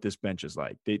really what this bench is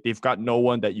like. They've got no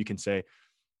one that you can say,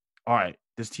 all right,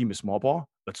 this team is small ball.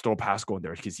 Let's throw Pascal in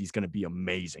there because he's going to be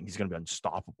amazing. He's going to be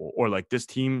unstoppable. Or like this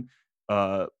team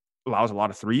allows a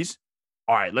lot of threes.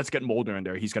 All right, let's get Mulder in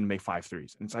there. He's going to make 5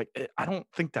 threes. And it's like, I don't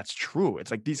think that's true. It's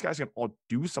like these guys can all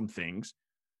do some things,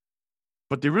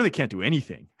 but they really can't do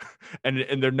anything.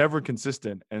 and they're never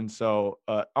consistent. And so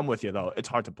I'm with you though. It's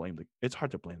hard to blame the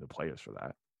players for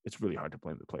that. It's really hard to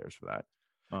blame the players for that.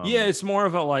 Yeah, it's more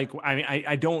of a like, I mean,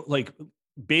 I don't like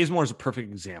Bazemore is a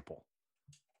perfect example.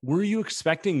 Were you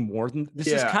expecting more than this?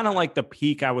 Is kind of like the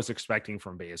peak I was expecting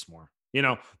from Bazemore.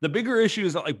 The bigger issue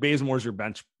is that like Bazemore's your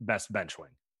best bench wing.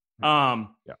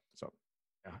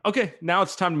 Okay, now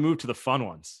it's time to move to the fun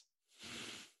ones.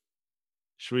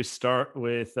 Should we start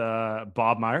with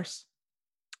Bob Myers?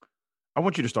 I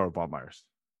want you to start with Bob Myers.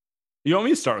 You want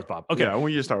me to start with Bob? Okay, yeah, I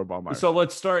want you to start with Bob Myers. So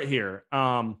let's start here.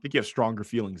 I think you have stronger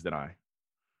feelings than I.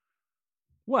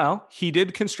 Well, he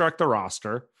did construct the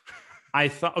roster. I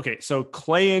thought, okay, so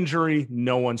Clay injury,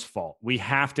 no one's fault. We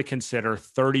have to consider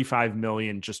 $35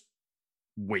 million just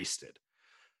wasted.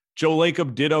 Joe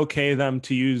Lacob did okay them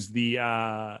to use the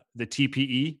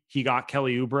TPE. He got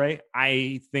Kelly Oubre.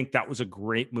 I think that was a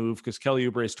great move because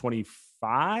Kelly Oubre is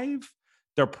 25.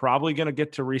 They're probably going to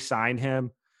get to re-sign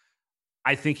him.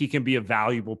 I think he can be a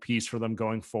valuable piece for them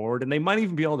going forward, and they might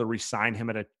even be able to re-sign him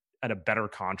at a better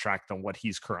contract than what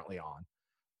he's currently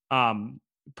on.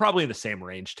 Probably in the same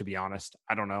range, to be honest.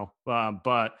 I don't know.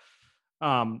 But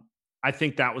I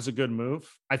think that was a good move.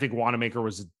 I think Wanamaker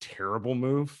was a terrible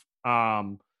move.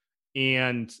 I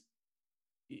don't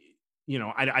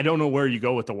know where you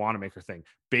go with the Wanamaker thing.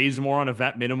 Bazemore on a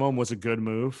vet minimum was a good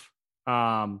move.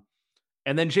 And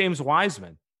then James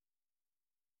Wiseman.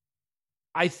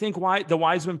 I think the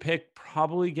Wiseman pick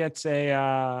probably gets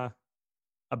a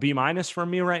B-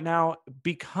 from me right now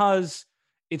because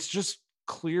it's just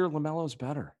clear LaMelo's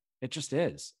better. It just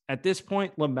is. At this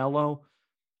point, LaMelo,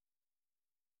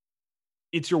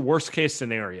 it's your worst case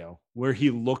scenario where he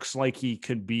looks like he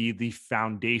could be the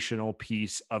foundational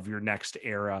piece of your next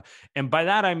era. And by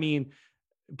that, I mean,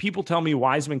 people tell me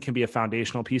Wiseman can be a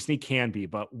foundational piece, and he can be,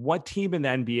 but what team in the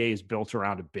NBA is built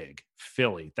around a big?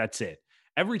 Philly. That's it.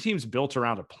 Every team's built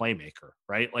around a playmaker,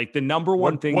 right? Like the number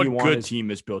one thing you want good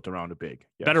team is built around a big.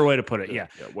 Yes. Better way to put it. Yeah.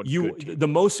 The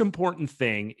most important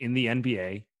thing in the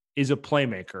NBA is a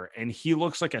playmaker, and he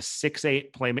looks like a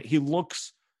 6'8"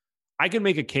 playmaker. I can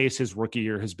make a case his rookie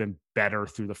year has been better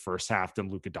through the first half than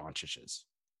Luka Doncic's.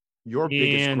 Your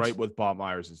biggest gripe with Bob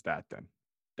Myers is that then.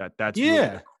 That's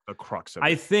really the crux of it.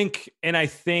 I think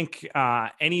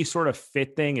any sort of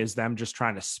fit thing is them just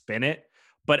trying to spin it.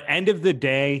 But end of the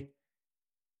day,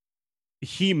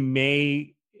 he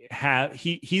may have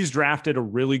he's drafted a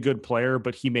really good player,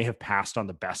 but he may have passed on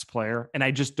the best player. And I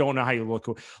just don't know how you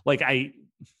look like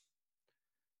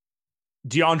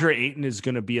DeAndre Ayton is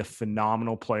going to be a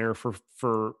phenomenal player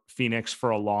for Phoenix for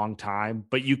a long time,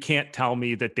 but you can't tell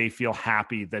me that they feel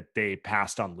happy that they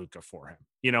passed on Luka for him.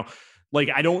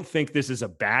 I don't think this is a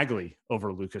Bagley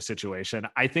over Luka situation.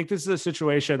 I think this is a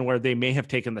situation where they may have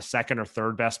taken the second or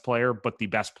third best player, but the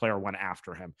best player went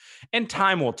after him. And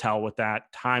time will tell with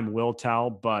that. Time will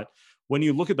tell. But when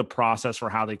you look at the process for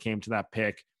how they came to that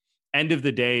pick, end of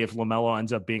the day, if LaMelo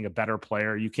ends up being a better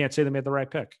player, you can't say they made the right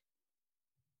pick.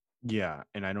 Yeah,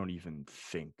 and I don't even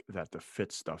think that the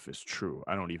fit stuff is true.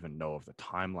 I don't even know if the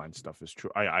timeline stuff is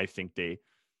true. I think they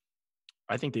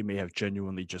may have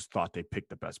genuinely just thought they picked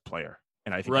the best player,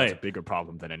 and I think that's a bigger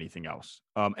problem than anything else.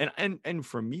 And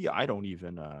for me, I don't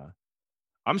even.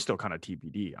 I'm still kind of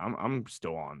TBD. I'm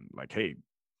still on like, hey,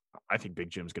 I think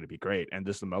Big Jim's going to be great, and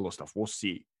this LaMelo stuff, we'll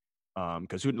see.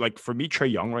 Because like for me,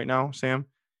 Trae Young right now, Sam.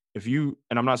 And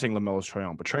I'm not saying LaMelo's Trae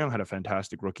Young, but Trae Young had a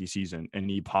fantastic rookie season, and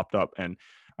he popped up, and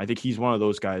I think he's one of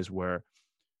those guys where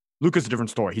Luka's a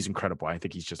different story. He's incredible. I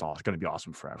think he's just going to be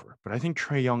awesome forever. But I think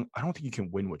Trae Young, I don't think you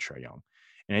can win with Trae Young.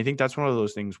 And I think that's one of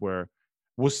those things where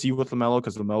we'll see with LaMelo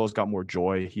because LaMelo's got more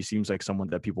joy. He seems like someone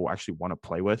that people actually want to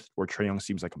play with, where Trae Young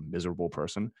seems like a miserable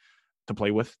person. to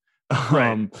play with.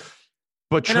 Right.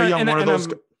 But Trae Young, one of those.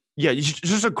 Yeah, it's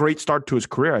just a great start to his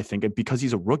career, I think, because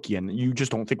he's a rookie, and you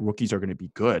just don't think rookies are going to be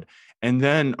good. And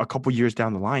then a couple years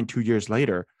down the line, 2 years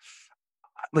later,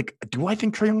 like, do I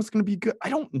think Trae Young is going to be good? I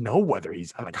don't know whether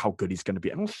he's like how good he's going to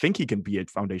be. I don't think he can be a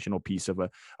foundational piece of a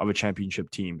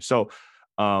championship team. So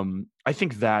I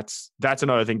think that's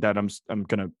another thing that I'm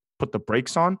going to put the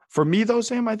brakes on. For me, though,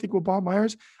 Sam, I think with Bob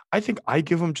Myers, I think I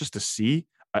give him just a C.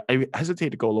 I hesitate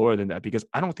to go lower than that because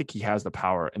I don't think he has the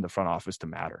power in the front office to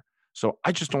matter. So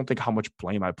I just don't think how much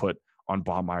blame I put on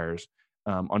Bob Myers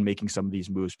on making some of these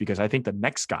moves, because I think the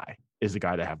next guy is the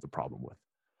guy that I have the problem with.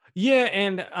 Yeah,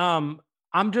 and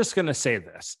I'm just going to say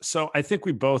this. So I think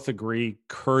we both agree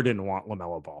Kerr didn't want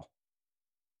LaMelo Ball.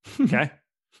 Okay.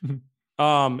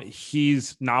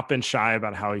 He's not been shy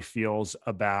about how he feels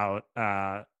about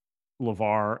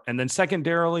LeVar. And then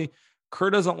secondarily, Kerr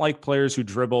doesn't like players who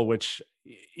dribble, which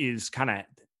is kind of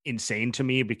insane to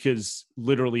me because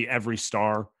literally every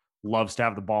star loves to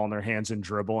have the ball in their hands and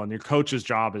dribble. And your coach's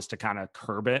job is to kind of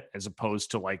curb it as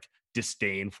opposed to like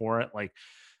disdain for it. Like,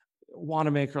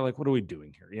 Wanamaker, like, what are we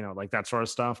doing here? You know, like that sort of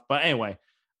stuff. But anyway,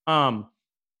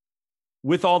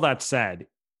 with all that said,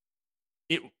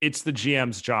 it's the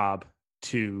GM's job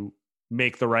to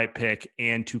make the right pick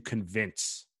and to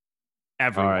convince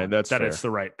everyone that fair. It's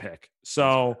the right pick.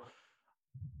 So,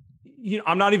 you know,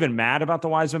 I'm not even mad about the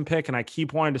Wiseman pick. And I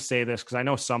keep wanting to say this because I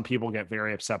know some people get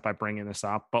very upset by bringing this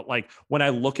up. But like when I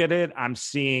look at it, I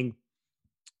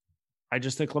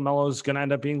just think LaMelo is going to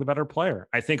end up being the better player.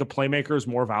 I think a playmaker is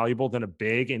more valuable than a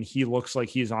big, and he looks like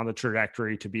he's on the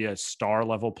trajectory to be a star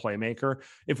level playmaker.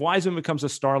 If Wiseman becomes a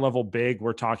star level big,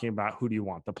 we're talking about who do you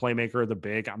want, the playmaker or the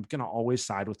big? I'm going to always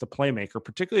side with the playmaker,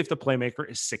 particularly if the playmaker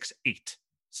is 6'8".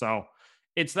 So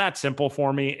it's that simple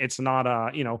for me. It's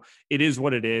not it is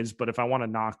what it is. But if I want to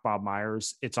knock Bob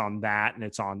Myers, it's on that, and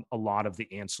it's on a lot of the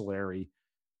ancillary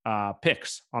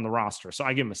picks on the roster. So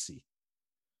I give him a C.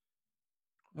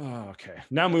 Okay.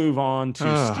 Now move on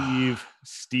to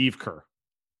Steve Kerr.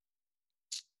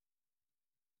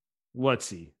 Let's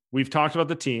see. We've talked about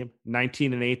the team,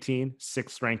 19 and 18,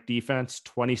 6th ranked defense,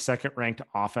 22nd ranked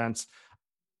offense.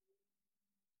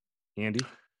 Andy?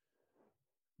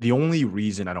 The only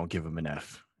reason I don't give him an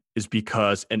F is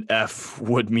because an F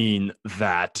would mean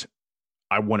that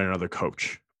I want another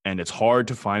coach. And it's hard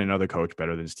to find another coach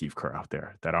better than Steve Kerr out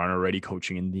there that aren't already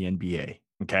coaching in the NBA.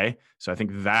 Okay. So I think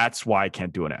that's why I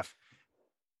can't do an F.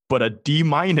 But a D-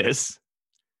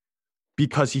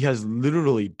 because he has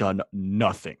literally done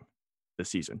nothing this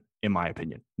season, in my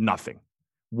opinion. Nothing.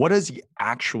 What has he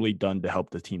actually done to help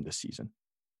the team this season?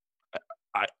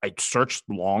 I searched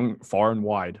long, far, and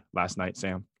wide last night,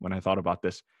 Sam, when I thought about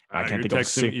this. I can't think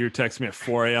of You're texting me at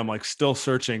 4 a.m. like still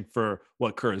searching for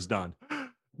what Kerr has done.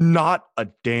 Not a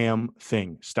damn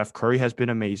thing. Steph Curry has been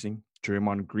amazing.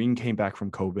 Draymond Green came back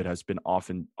from COVID, has been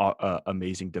often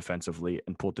amazing defensively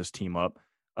and pulled this team up.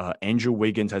 Andrew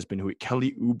Wiggins has been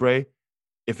Kelly Oubre.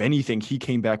 If anything, he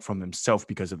came back from himself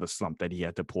because of the slump that he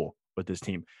had to pull with this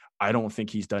team. I don't think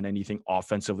he's done anything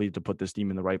offensively to put this team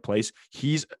in the right place.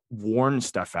 He's worn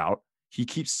Steph out. He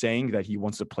keeps saying that he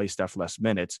wants to play Steph less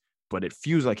minutes, but it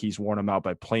feels like he's worn him out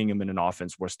by playing him in an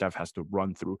offense where Steph has to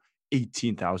run through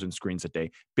 18,000 screens a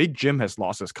day. Big Jim has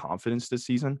lost his confidence this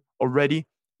season already.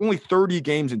 Only 30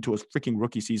 games into his freaking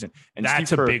rookie season. And that's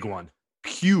Steve Kerr, a big one.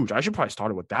 Huge. I should probably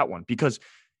start with that one because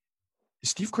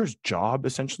Steve Kerr's job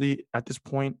essentially at this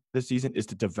point this season is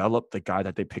to develop the guy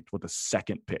that they picked with the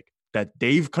second pick that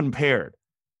they've compared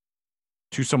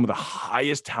to some of the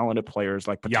highest talented players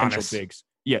like potential bigs.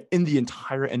 Yeah, in the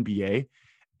entire NBA.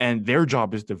 And their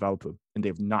job is to develop him. And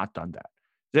they've not done that.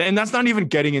 And that's not even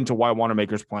getting into why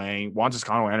Wanamaker's playing. Juan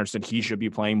Toscano-Anderson, he should be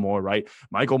playing more, right?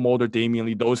 Michael Mulder, Damian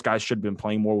Lee, those guys should have been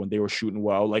playing more when they were shooting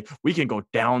well. Like, we can go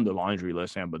down the laundry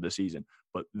list, Sam, this season.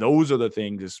 But those are the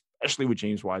things, especially with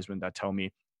James Wiseman, that tell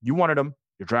me you wanted him,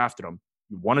 you drafted him,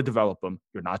 you want to develop him,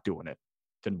 you're not doing it.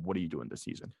 Then what are you doing this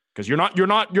season? Because you're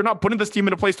not putting this team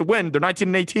in a place to win. They're 19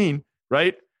 and 18,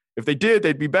 right? If they did,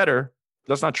 they'd be better.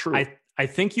 That's not true. I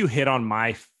think you hit on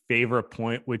my favorite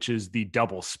point, which is the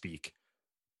double speak.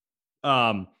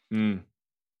 I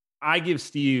give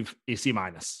Steve a C-.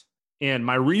 And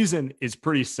my reason is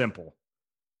pretty simple.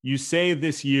 You say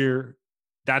this year,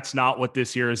 that's not what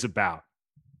this year is about.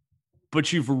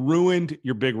 But you've ruined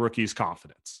your big rookie's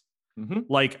confidence. Mm-hmm.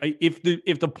 Like if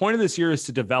the point of this year is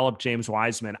to develop James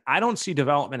Wiseman, I don't see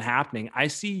development happening. I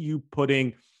see you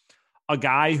putting a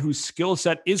guy whose skill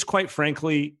set is quite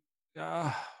frankly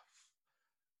a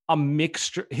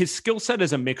mixture. His skill set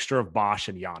is a mixture of Bosh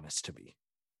and Giannis to me.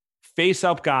 Face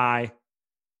up guy,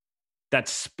 that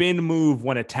spin move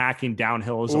when attacking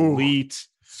downhill is elite.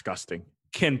 Disgusting.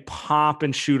 can pop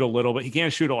and shoot a little bit. He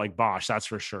can't shoot it like Bosch, that's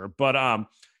for sure. But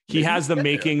he has the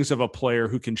makings of a player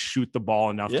who can shoot the ball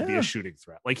enough to be a shooting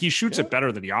threat. Like he shoots it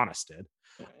better than Giannis did.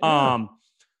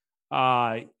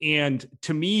 And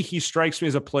to me, he strikes me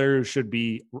as a player who should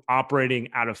be operating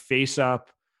out of face up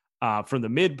from the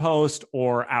mid post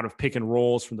or out of pick and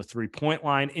rolls from the 3-point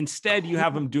line. Instead, you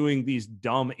have him doing these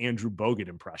dumb Andrew Bogut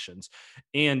impressions.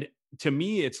 And to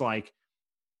me, it's like,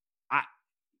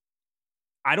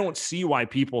 I don't see why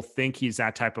people think he's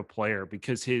that type of player,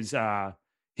 because his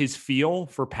feel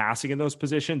for passing in those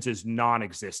positions is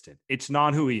non-existent. It's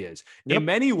not who he is. In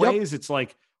many ways, it's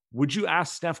like, would you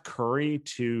ask Steph Curry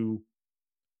to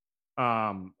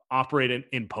operate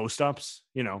in post-ups?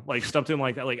 You know, like something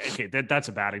like that. Like, okay, that's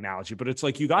a bad analogy, but it's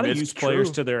like you got to use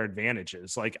players to their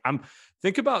advantages. Like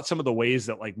think about some of the ways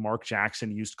that like Mark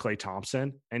Jackson used Klay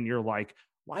Thompson, and you're like,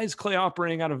 why is Klay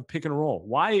operating out of a pick and roll?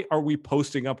 Why are we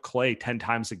posting up Klay 10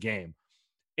 times a game?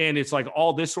 And it's like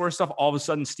all this sort of stuff. All of a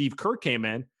sudden, Steve Kerr came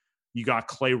in. You got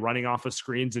Klay running off of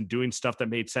screens and doing stuff that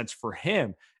made sense for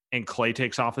him. And Klay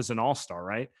takes off as an all-star,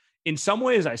 right? In some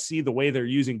ways, I see the way they're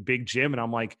using Big Jim, and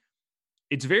I'm like,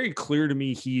 it's very clear to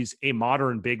me he's a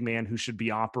modern big man who should be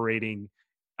operating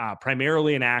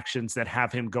primarily in actions that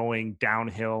have him going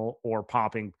downhill or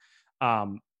popping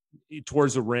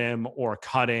towards the rim or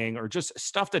cutting or just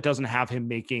stuff that doesn't have him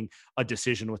making a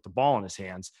decision with the ball in his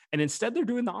hands. And instead they're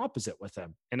doing the opposite with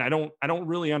him. And I don't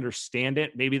really understand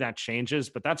it. Maybe that changes,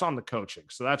 but that's on the coaching.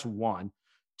 So that's one.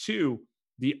 Two,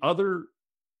 the other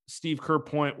Steve Kerr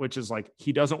point, which is like,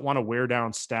 he doesn't want to wear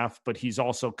down Steph, but he's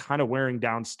also kind of wearing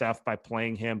down Steph by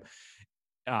playing him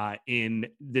in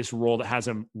this role that has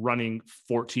him running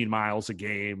 14 miles a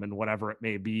game and whatever it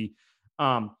may be.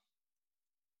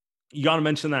 You got to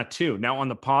mention that too. Now on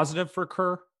the positive for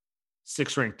Kerr,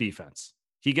 6th ranked defense.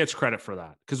 He gets credit for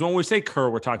that. Because when we say Kerr,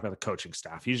 we're talking about the coaching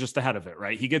staff. He's just the head of it,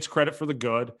 right? He gets credit for the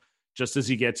good, just as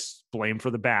he gets blamed for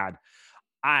the bad.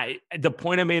 The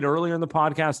point I made earlier in the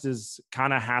podcast is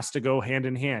kind of has to go hand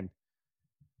in hand.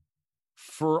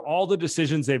 For all the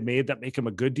decisions they've made that make him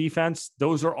a good defense,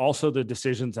 those are also the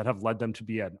decisions that have led them to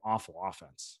be an awful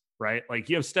offense, right? Like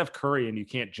you have Steph Curry and you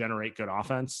can't generate good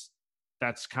offense.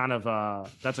 That's kind of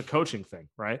that's a coaching thing,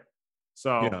 right?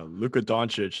 So yeah, Luka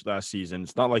Doncic last season,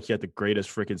 it's not like he had the greatest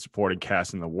freaking supporting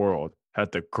cast in the world,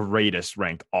 had the greatest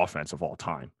ranked offense of all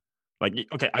time. Like,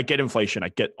 okay, I get inflation, I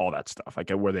get all that stuff, I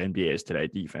get where the NBA is today,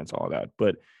 defense, all that.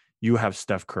 But you have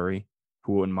Steph Curry,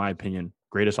 who, in my opinion,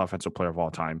 greatest offensive player of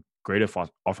all time, greatest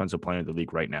offensive player in the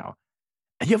league right now,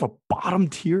 and you have a bottom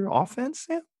tier offense,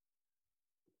 Sam.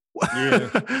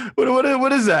 Yeah.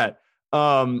 what is that?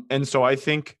 And so I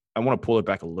think I want to pull it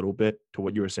back a little bit to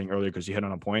what you were saying earlier, because you hit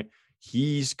on a point.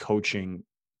 He's coaching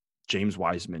James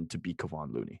Wiseman to be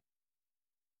Kevon Looney.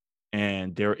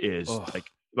 And there is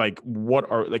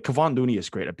Kevon Looney is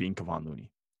great at being Kevon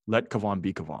Looney. Let Kevon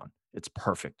be Kevon. It's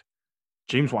perfect.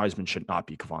 James Wiseman should not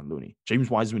be Kevon Looney. James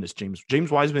Wiseman is James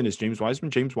Wiseman is James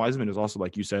Wiseman. James Wiseman is also,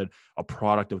 like you said, a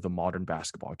product of the modern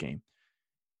basketball game.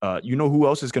 You know who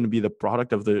else is going to be the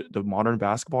product of the modern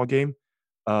basketball game?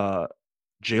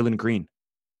 Jalen Green.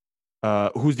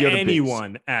 Who's the other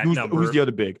anyone bigs? At number? Who's the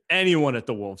other big? Anyone at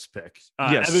the Wolves pick?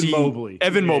 Yes, Evan Mobley.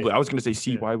 Evan Mobley. I was going to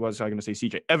say Why was I going to say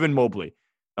CJ? Evan Mobley,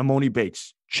 Amoni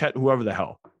Bates, Chet, whoever the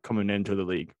hell coming into the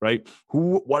league, right?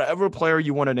 Whatever player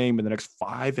you want to name in the next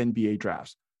 5 NBA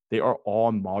drafts, they are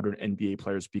all modern NBA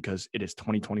players because it is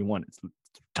 2021. It's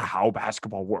how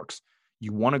basketball works.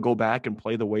 You want to go back and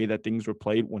play the way that things were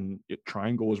played when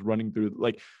triangle was running through,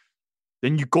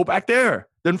 then you go back there,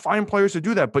 then find players to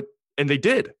do that. And they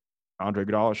did. Andre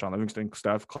Iguodala, Sean Livingston,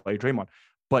 Steph, Klay, Draymond.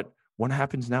 But what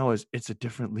happens now is it's a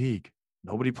different league.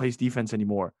 Nobody plays defense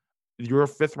anymore. Your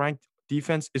 5th ranked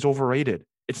defense is overrated.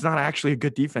 It's not actually a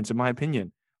good defense, in my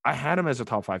opinion. I had them as a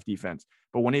top 5 defense,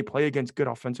 but when they play against good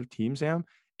offensive teams, Sam,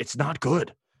 it's not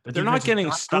good. They're not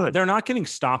getting stopped. They're not getting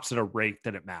stops at a rate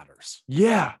that it matters.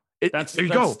 Yeah, that's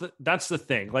the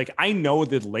thing. Like, I know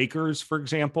the Lakers, for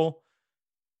example,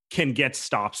 can get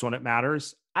stops when it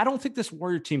matters. I don't think this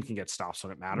Warrior team can get stops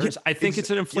when it matters. I think it's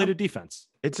an inflated defense.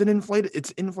 It's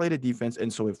inflated defense.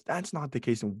 And so if that's not the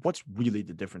case, then what's really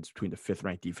the difference between the 5th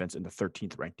ranked defense and the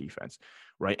 13th ranked defense?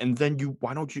 Right. And then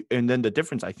then the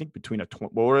difference, I think, between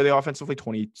what were they offensively?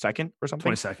 22nd or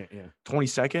something? 22nd. Yeah.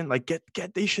 22nd.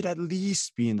 Like they should at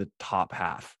least be in the top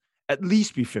half, at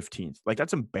least be 15th. Like,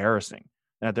 that's embarrassing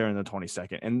that they're in the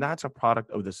 22nd. And that's a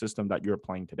product of the system that you're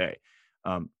playing today.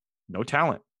 No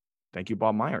talent. Thank you,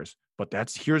 Bob Myers.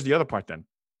 But here's the other part then.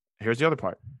 Here's the other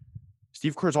part.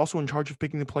 Steve Kerr is also in charge of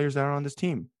picking the players that are on this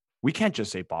team. We can't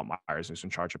just say Bob Myers is in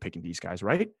charge of picking these guys,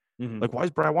 right? Mm-hmm. Like, why is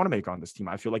Brad Wanamaker on this team?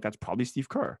 I feel like that's probably Steve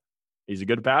Kerr. He's a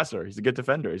good passer. He's a good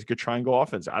defender. He's a good triangle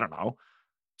offense. I don't know.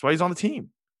 That's why he's on the team.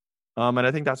 And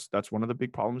I think that's one of the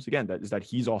big problems, again, that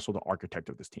he's also the architect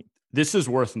of this team. This is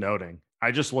worth noting.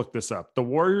 I just looked this up. The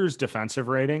Warriors' defensive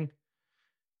rating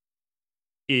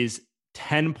is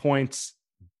 10 points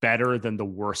better than the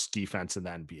worst defense in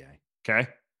the NBA. Okay.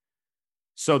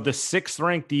 So the 6th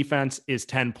ranked defense is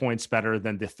 10 points better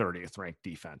than the 30th ranked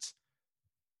defense.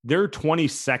 Their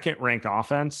 22nd ranked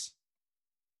offense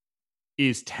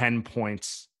is 10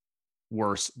 points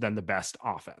worse than the best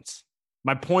offense.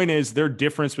 My point is their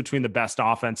difference between the best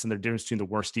offense and their difference between the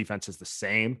worst defense is the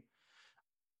same.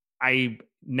 I'm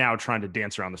now trying to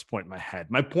dance around this point in my head.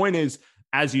 My point is,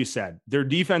 as you said, their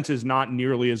defense is not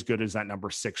nearly as good as that number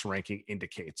 6 ranking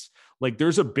indicates. Like,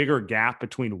 there's a bigger gap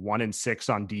between 1 and 6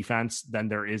 on defense than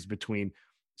there is between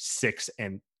 6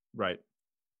 and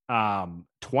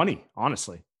 20,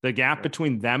 honestly. The gap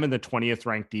between them and the 20th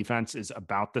ranked defense is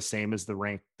about the same as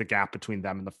the gap between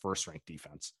them and the 1st ranked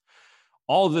defense.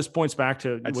 All of this points back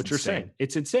to what you're saying.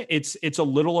 It's insane. It's a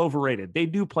little overrated. They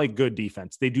do play good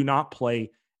defense. They do not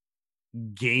play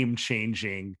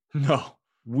game-changing. No.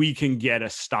 We can get a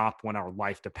stop when our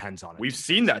life depends on it. We've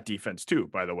seen that defense too,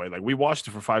 by the way. Like, we watched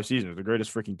it for 5 seasons. The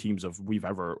greatest freaking teams we've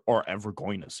ever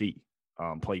going to see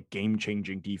play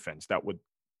game-changing defense that would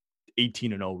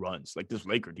 18-0 runs. Like, this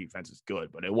Laker defense is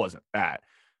good, but it wasn't that.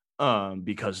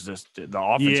 Because the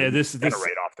offense this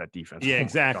generate off that defense. Yeah,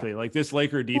 exactly. Like, this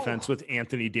Laker defense with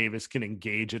Anthony Davis can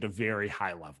engage at a very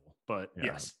high level. But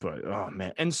yes. But oh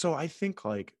man. And so I think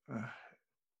like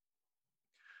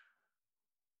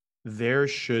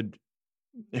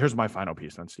here's my final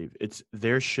piece on Steve.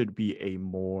 There should be a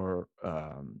more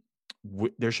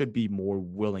there should be more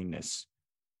willingness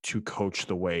to coach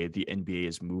the way the NBA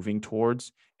is moving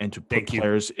towards, and to put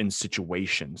players in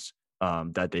situations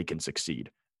that they can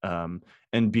succeed.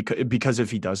 And because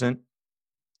if he doesn't,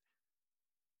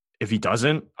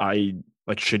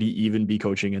 should he even be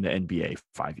coaching in the NBA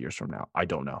 5 years from now? I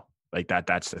don't know. Like,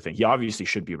 that's the thing. He obviously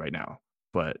should be right now,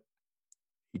 but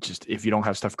if you don't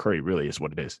have Steph Curry, really is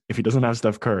what it is. If he doesn't have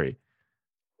Steph Curry,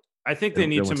 I think they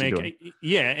need to make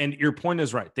and your point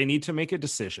is right. They need to make a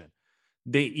decision.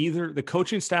 The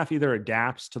coaching staff either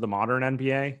adapts to the modern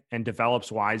NBA and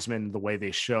develops Wiseman the way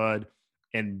they should,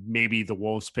 and maybe the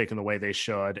Wolves pick in the way they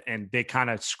should, and they kind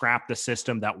of scrap the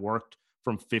system that worked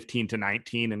from 15 to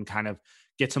 19 and kind of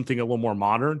get something a little more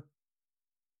modern.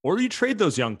 Or you trade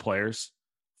those young players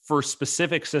for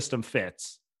specific system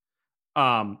fits,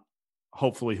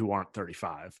 hopefully who aren't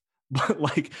 35. But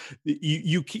like,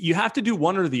 you have to do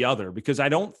one or the other, because I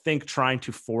don't think trying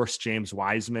to force James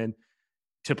Wiseman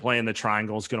to play in the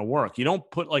triangle is going to work. You don't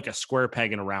put like a square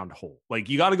peg in a round hole. Like,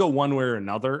 you got to go one way or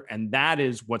another. And that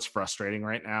is what's frustrating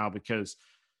right now, because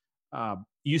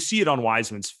you see it on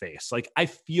Wiseman's face. Like, I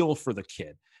feel for the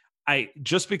kid.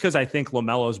 Just because I think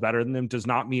LaMelo is better than him does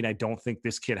not mean I don't think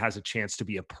this kid has a chance to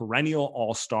be a perennial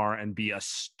all-star and be a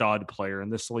stud player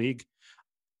in this league.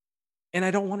 And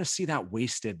I don't want to see that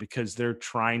wasted because they're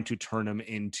trying to turn him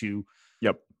into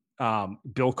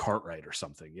Bill Cartwright or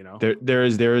something, you know. There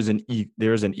is an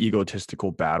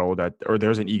egotistical battle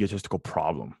there's an egotistical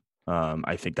problem.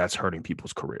 I think that's hurting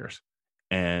people's careers,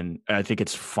 and I think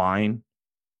it's fine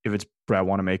if it's Brad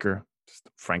Wanamaker. Just,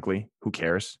 frankly, who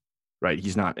cares, right?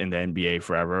 He's not in the NBA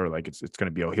forever. Like, it's going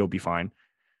to be, he'll be fine.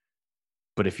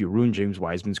 But if you ruin James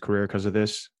Wiseman's career because of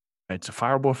this, it's a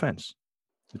fireable offense.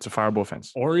 It's a fireable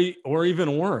offense. Or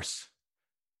even worse,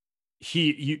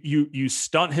 you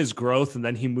stunt his growth, and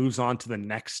then he moves on to the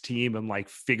next team and like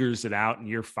figures it out in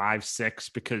year 5, 6,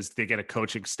 because they get a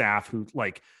coaching staff who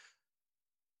like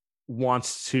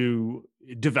wants to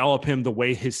develop him the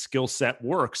way his skill set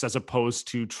works, as opposed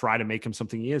to try to make him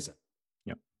something he isn't.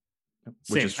 Yep.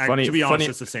 Which is funny. To be honest,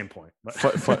 it's the same point.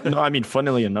 But. No, I mean,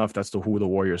 funnily enough, that's who the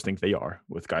Warriors think they are,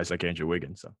 with guys like Andrew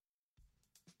Wiggins. So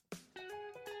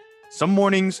some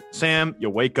mornings, Sam, you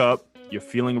wake up, you're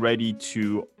feeling ready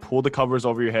to pull the covers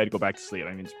over your head, go back to sleep.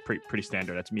 I mean, it's pretty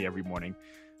standard. That's me every morning.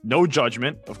 No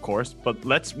judgment, of course, but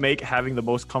let's make having the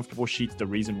most comfortable sheets the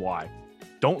reason why.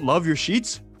 Don't love your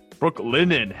sheets?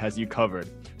 Brooklinen has you covered.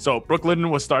 So Brooklinen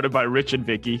was started by Rich and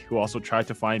Vicky, who also tried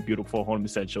to find beautiful home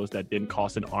essentials that didn't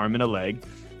cost an arm and a leg.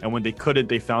 And when they couldn't,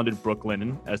 they founded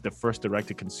Brooklinen as the first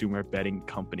direct-to-consumer bedding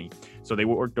company. So they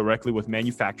work directly with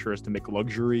manufacturers to make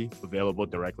luxury available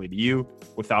directly to you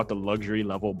without the luxury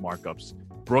level markups.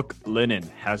 Brooklinen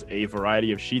has a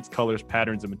variety of sheets, colors,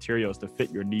 patterns, and materials to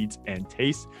fit your needs and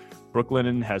tastes.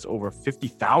 Brooklinen has over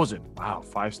 50,000,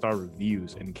 5-star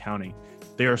reviews and counting.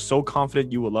 They are so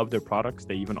confident you will love their products.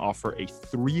 They even offer a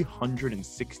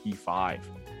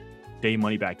 365-day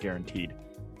money-back guaranteed.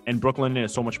 And Brooklinen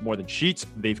is so much more than sheets.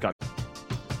 They've got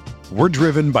We're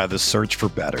driven by the search for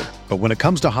better. But when it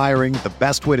comes to hiring, the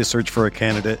best way to search for a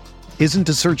candidate isn't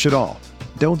to search at all.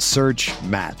 Don't search,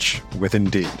 match with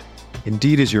Indeed.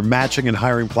 Indeed is your matching and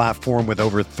hiring platform with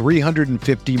over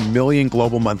 350 million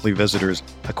global monthly visitors,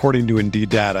 according to Indeed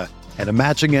data, and a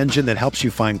matching engine that helps you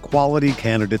find quality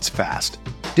candidates fast.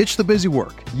 Ditch the busy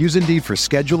work. Use Indeed for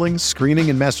scheduling, screening,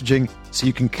 and messaging so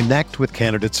you can connect with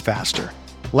candidates faster.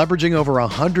 Leveraging over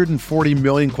 140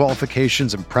 million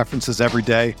qualifications and preferences every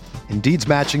day, Indeed's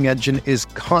matching engine is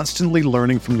constantly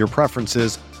learning from your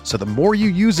preferences, so the more you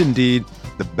use Indeed,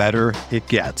 the better it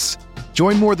gets.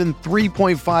 Join more than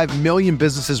 3.5 million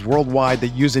businesses worldwide that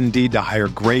use Indeed to hire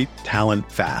great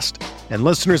talent fast. And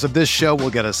listeners of this show will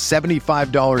get a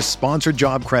 $75 sponsored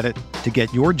job credit to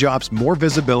get your jobs more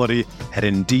visibility at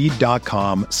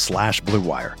Indeed.com/Blue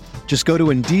Wire. Just go to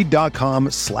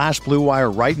Indeed.com/Blue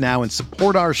Wire right now and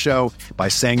support our show by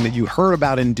saying that you heard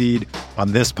about Indeed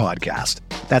on this podcast.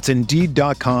 That's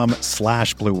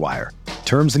Indeed.com/Blue Wire.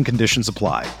 Terms and conditions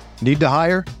apply. Need to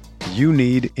hire? You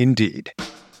need Indeed.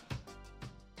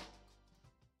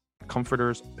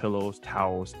 Comforters, pillows,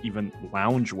 towels, even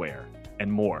loungewear,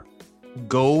 and more.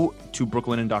 Go to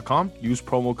brooklinen.com, use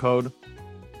promo code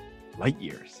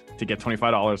LIGHTYEARS to get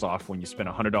 $25 off when you spend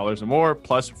 $100 or more,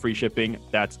 plus free shipping.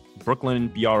 That's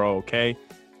Brooklinen,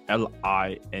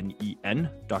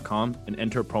 BROOKLINEN.com, and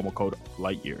enter promo code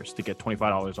LIGHTYEARS to get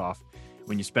 $25 off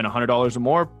when you spend $100 or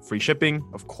more. Free shipping,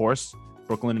 of course.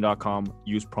 Brooklinen.com,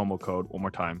 use promo code, one more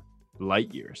time,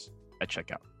 LIGHTYEARS at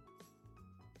checkout.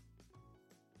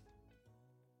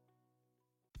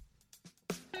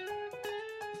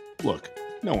 Look,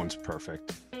 no one's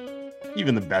perfect.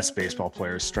 Even the best baseball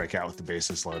players strike out with the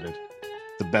bases loaded.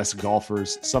 The best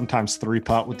golfers sometimes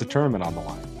three-putt with the tournament on the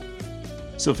line.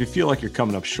 So if you feel like you're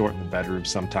coming up short in the bedroom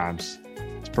sometimes,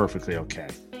 it's perfectly okay.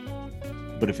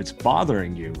 But if it's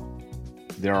bothering you,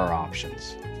 there are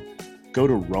options. Go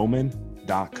to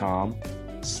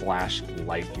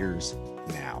roman.com/lightyears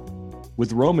now.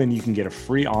 With Roman, you can get a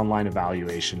free online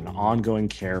evaluation and ongoing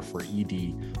care for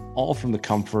ED, all from the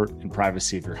comfort and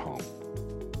privacy of your home.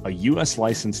 A U.S.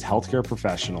 licensed healthcare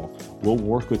professional will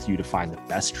work with you to find the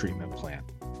best treatment plan.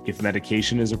 If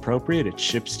medication is appropriate, it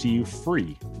ships to you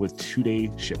free with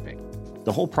 2-day shipping.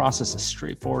 The whole process is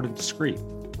straightforward and discreet.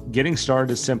 Getting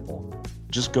started is simple.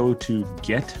 Just go to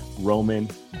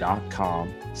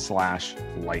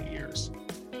getroman.com/lightyears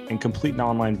and complete an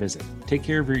online visit. Take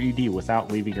care of your ED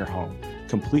without leaving your home.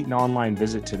 Complete an online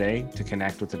visit today to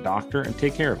connect with a doctor and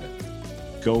take care of it.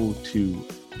 Go to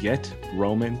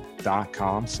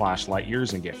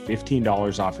getroman.com/lightyears and get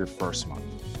 $15 off your first month.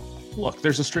 Look,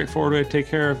 there's a straightforward way to take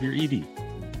care of your ED.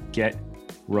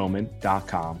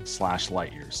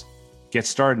 Getroman.com/lightyears. Get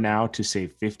started now to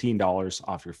save $15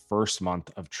 off your first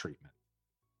month of treatment.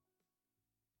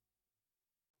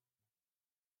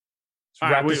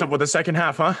 Wrap this up with the second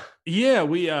half, huh? Yeah,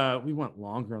 we went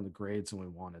longer on the grades than we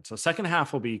wanted. So second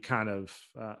half will be kind of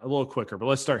a little quicker, but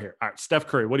let's start here. All right, Steph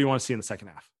Curry, what do you want to see in the second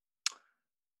half?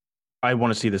 I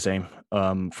want to see the same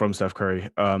from Steph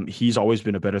Curry. He's always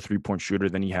been a better three-point shooter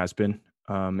than he has been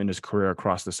in his career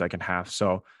across the second half.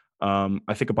 So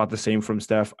I think about the same from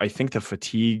Steph. I think the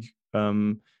fatigue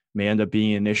may end up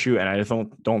being an issue, and I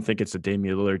don't think it's a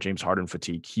Damian Lillard, James Harden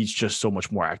fatigue. He's just so much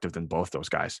more active than both those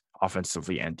guys,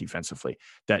 offensively and defensively,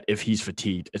 that if he's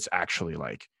fatigued, it's actually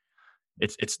like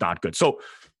it's not good. So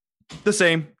the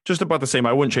same, just about the same.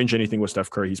 I wouldn't change anything with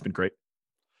Steph Curry. He's been great.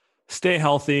 Stay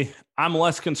healthy. I'm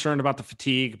less concerned about the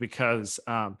fatigue because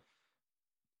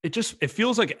it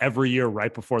feels like every year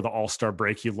right before the All-Star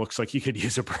break, he looks like he could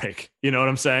use a break. You know what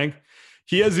I'm saying?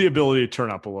 He has the ability to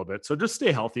turn up a little bit. So just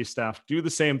stay healthy, Steph. Do the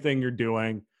same thing you're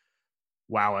doing.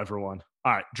 Wow, everyone.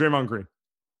 All right, Draymond Green.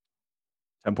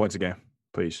 10 points a game,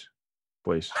 please.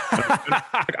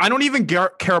 I don't even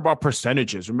care about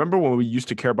percentages. Remember when we used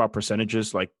to care about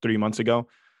percentages like 3 months ago?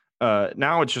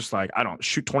 Now it's just like, I don't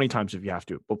shoot 20 times if you have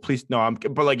to, but please, no,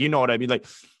 but like, you know what I mean? Like,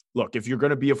 look, if you're going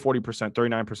to be a 40%,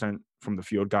 39% from the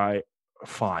field guy,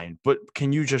 fine. But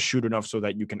can you just shoot enough so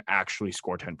that you can actually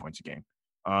score 10 points a game?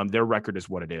 Their record is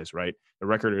what it is, right? The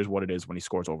record is what it is when he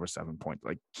scores over 7 points.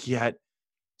 Like, get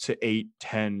to 8,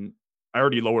 10. I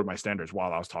already lowered my standards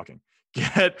while I was talking.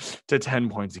 Get to 10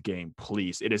 points a game,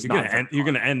 please. It is you're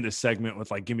going to end this segment with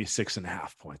like, give me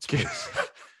 6.5 points, please.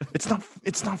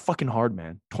 It's not fucking hard,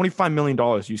 man. $25 million.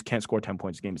 You just can't score 10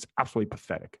 points a game. It's absolutely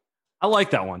pathetic. I like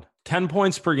that one. 10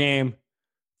 points per game,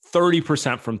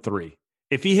 30% from three.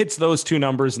 If he hits those two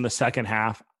numbers in the second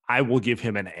half, I will give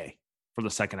him an A for the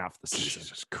second half of the season.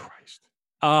 Jesus Christ.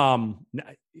 God,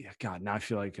 now I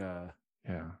feel like,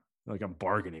 Like I'm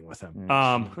bargaining with him.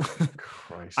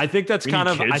 Christ. I think that's we kind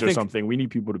need of kids I or think something. We need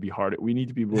people to be hard. We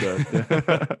need people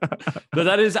to. but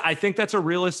I think that's a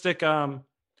realistic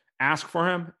ask for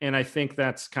him. And I think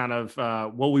that's kind of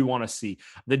what we want to see.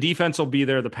 The defense will be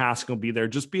there. The passing will be there.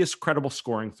 Just be a credible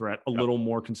scoring threat a little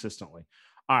more consistently.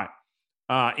 All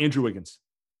right. Andrew Wiggins.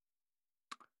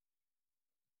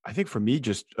 I think for me,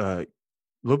 just a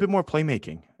little bit more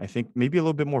playmaking. I think maybe a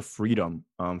little bit more freedom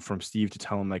from Steve to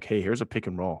tell him like, hey, here's a pick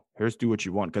and roll. Here's do what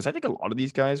you want. Because I think a lot of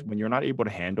these guys, when you're not able to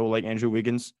handle like Andrew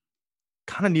Wiggins,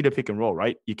 kind of need a pick and roll,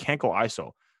 right? You can't go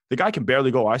ISO. The guy can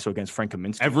barely go ISO against Frank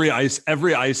Kaminsky. Every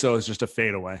ISO is just a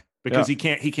fadeaway because he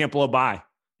can't blow by.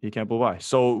 He can't blow by.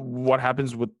 So what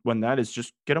happens when that is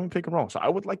just get him a pick and roll. So I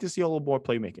would like to see a little more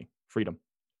playmaking, freedom.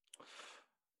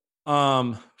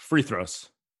 Free throws.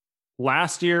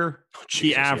 Last year,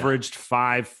 he averaged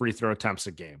 5 free throw attempts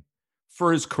a game.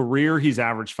 For his career, he's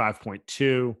averaged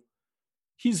 5.2.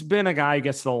 He's been a guy who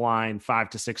gets to the line 5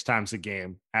 to 6 times a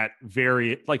game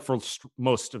for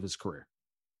most of his career.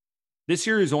 This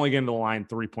year, he's only getting to the line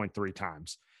 3.3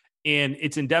 times. And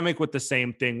it's endemic with the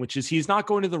same thing, which is he's not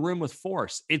going to the rim with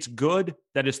force. It's good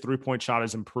that his 3-point shot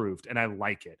has improved, and I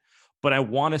like it. But I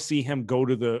want to see him go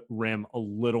to the rim a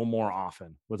little more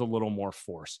often with a little more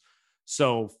force.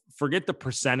 So forget the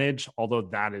percentage, although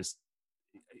that is,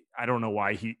 I don't know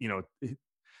why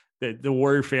the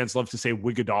Warrior fans love to say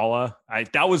Iguodala.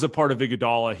 That was a part of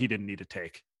Iguodala he didn't need to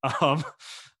take.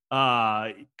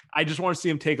 I just want to see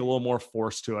him take a little more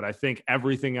force to it. I think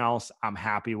everything else I'm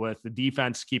happy with. The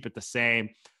defense, keep it the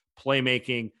same.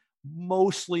 Playmaking,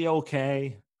 mostly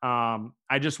okay.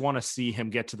 I just want to see him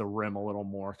get to the rim a little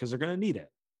more because they're going to need it.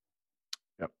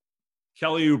 Yep.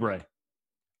 Kelly Oubre.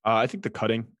 I think the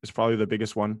cutting is probably the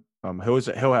biggest one.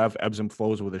 He'll have ebbs and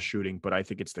flows with his shooting, but I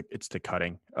think it's the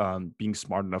cutting. Being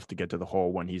smart enough to get to the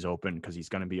hole when he's open because he's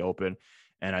going to be open.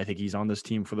 And I think he's on this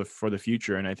team for the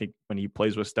future. And I think when he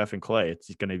plays with Steph and Clay,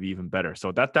 it's going to be even better.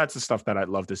 So that's the stuff that I'd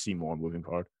love to see more moving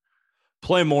forward.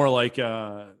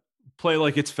 Play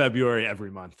like it's February every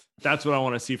month. That's what I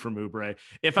want to see from Oubre.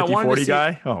 If I wanted to see,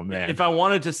 guy, oh man, if I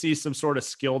wanted to see some sort of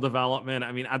skill development,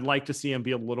 I mean, I'd like to see him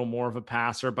be a little more of a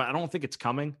passer, but I don't think it's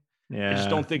coming. I just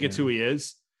don't think it's who he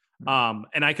is.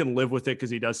 And I can live with it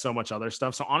because he does so much other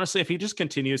stuff. So honestly, if he just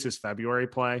continues his February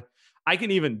play, I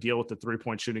can even deal with the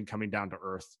 3-point shooting coming down to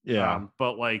earth.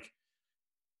 But like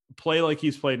play like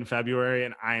he's played in February,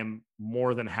 and I am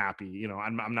more than happy.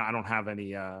 I don't have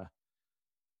any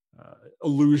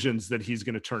illusions that he's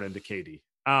going to turn into KD.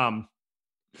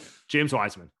 James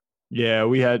Wiseman. Yeah,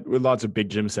 we had lots of big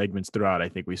gym segments throughout. I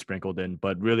think we sprinkled in,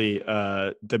 but really,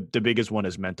 the biggest one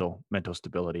is mental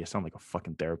stability. I sound like a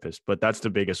fucking therapist, but that's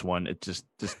the biggest one. It just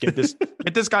get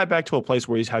this guy back to a place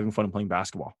where he's having fun playing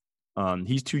basketball.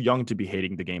 He's too young to be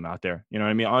hating the game out there. You know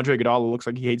what I mean? Andre Iguodala looks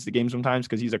like he hates the game sometimes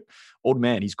because he's an old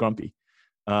man. He's grumpy.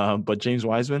 But James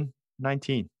Wiseman,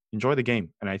 19, enjoy the game,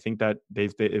 and I think that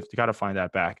they've got to find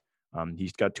that back.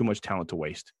 He's got too much talent to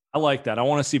waste. I like that. I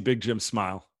want to see Big Jim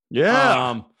smile.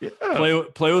 Yeah.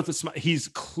 Play with the smile. He's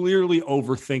clearly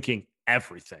overthinking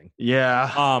everything.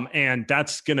 Yeah. And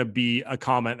that's going to be a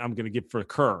comment I'm going to give for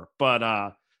Kerr,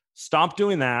 but stop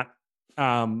doing that.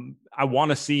 I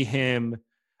want to see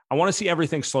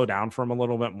everything slow down for him a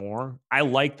little bit more. I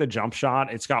like the jump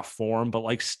shot. It's got form, but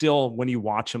like still when you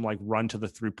watch him like run to the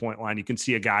 3-point line, you can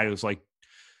see a guy who's like,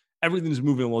 everything's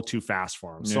moving a little too fast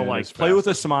for him. So like play with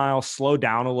a smile, slow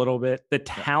down a little bit. The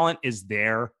talent is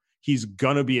there. He's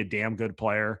going to be a damn good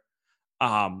player.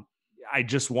 I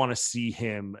just want to see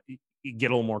him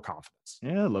get a little more confidence.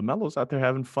 Yeah. LaMelo's out there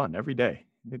having fun every day.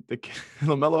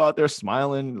 LaMelo out there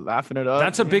smiling, laughing it up.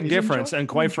 That's a big difference. And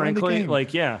quite frankly,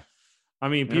 I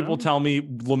mean, people tell me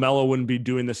LaMelo wouldn't be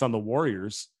doing this on the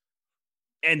Warriors.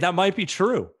 And that might be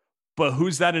true, but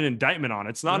who's that an indictment on?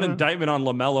 It's not an indictment on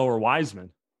LaMelo or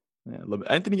Wiseman. Yeah,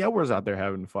 Anthony Edwards out there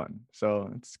having fun. So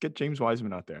let's get James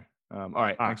Wiseman out there. All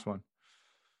right, next one.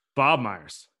 Bob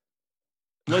Myers.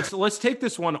 Let's take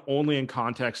this one only in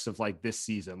context of like this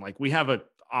season. Like we have a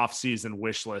off-season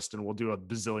wish list, and we'll do a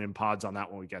bazillion pods on that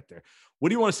when we get there. What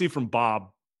do you want to see from Bob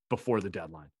before the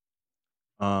deadline?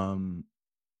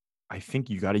 I think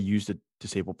you got to use the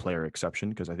disabled player exception,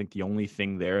 because I think the only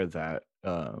thing there that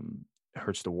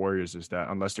hurts the Warriors is that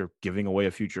unless they're giving away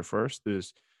a future first,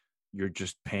 is you're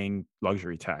just paying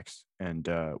luxury tax, and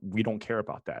we don't care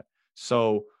about that.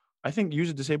 So I think use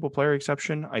a disabled player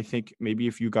exception. I think maybe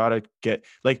if you got to get,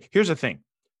 like, here's the thing.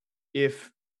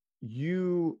 If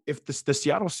the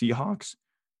Seattle Seahawks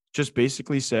just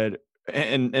basically said,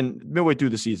 and midway through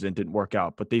the season it didn't work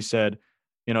out, but they said,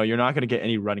 you're not going to get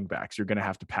any running backs. You're going to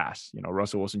have to pass.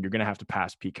 Russell Wilson, you're going to have to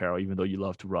pass Pete Carroll, even though you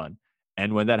love to run.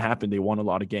 And when that happened, they won a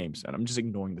lot of games. And I'm just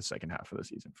ignoring the second half of the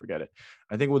season. Forget it.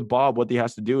 I think with Bob, what he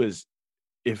has to do is,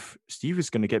 if Steve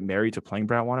is going to get married to playing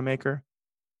Brad Wanamaker,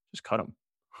 just cut him.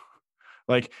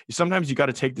 Like, sometimes you got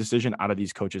to take decision out of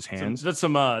these coaches' hands. That's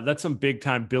some big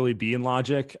time Billy Beane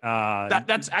logic.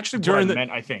 That's actually during what I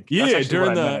meant, I think. Yeah,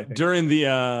 during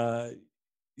the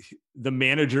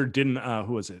manager didn't.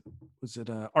 Who was it? Was it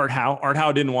Art Howe? Art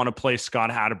Howe didn't want to play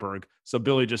Scott Hatteberg, so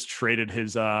Billy just traded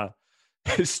his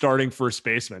starting first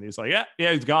baseman. He's like, yeah,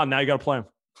 he's gone. Now you got to play him.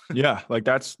 Yeah, like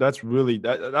that's really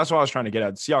that's what I was trying to get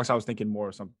at. Seahawks, I was thinking more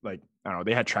of some, like, I don't know,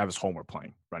 they had Travis Homer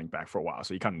playing running back for a while,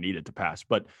 so you kind of needed to pass.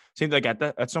 But seems like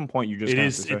at some point you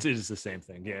just it is the same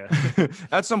thing. Yeah.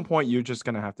 At some point you're just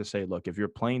gonna have to say, look, if you're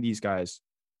playing these guys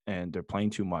and they're playing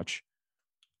too much,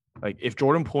 like if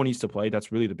Jordan Poole needs to play,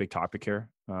 that's really the big topic here.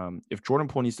 If Jordan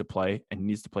Poole needs to play and he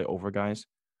needs to play over guys,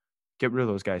 get rid of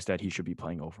those guys that he should be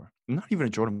playing over. I'm not even a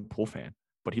Jordan Poole fan,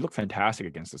 but he looked fantastic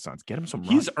against the Suns. Get him some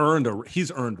run. He earned it.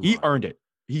 He's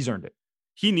earned it.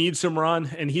 He needs some run,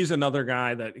 and he's another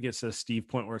guy that gets a Steve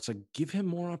point where it's like, give him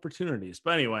more opportunities.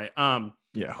 But anyway,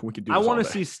 yeah, we could do. I want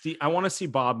to see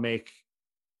Bob make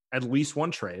at least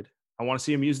one trade. I want to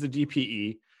see him use the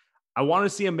DPE. I want to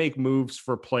see him make moves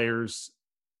for players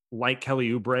like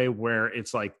Kelly Oubre, where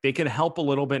it's like they can help a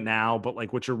little bit now, but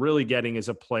like what you're really getting is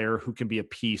a player who can be a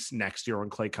piece next year when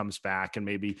Clay comes back, and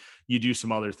maybe you do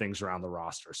some other things around the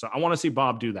roster. So I want to see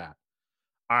Bob do that.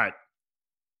 All right.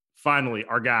 Finally,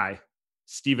 our guy,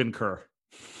 Stephen Kerr.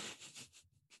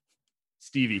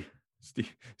 Steve-O.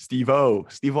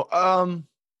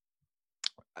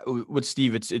 With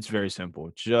Steve, it's very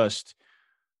simple. Just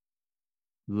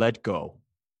let go.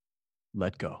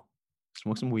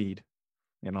 Smoke some weed.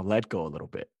 Let go a little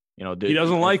bit. He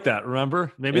doesn't like that.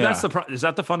 Remember? Maybe that's is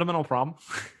that the fundamental problem?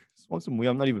 Smoke some weed.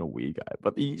 I'm not even a weed guy,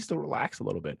 but he needs to relax a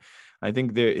little bit. I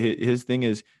think his thing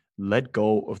is let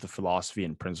go of the philosophy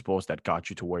and principles that got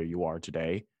you to where you are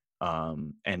today.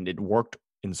 And it worked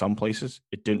in some places.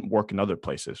 It didn't work in other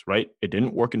places, right? It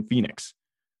didn't work in Phoenix,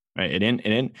 right? It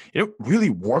didn't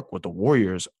really work with the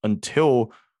Warriors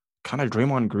until kind of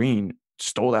Draymond Green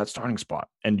stole that starting spot.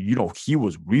 And, he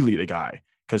was really the guy.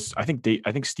 Because I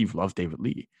think Steve loved David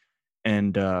Lee.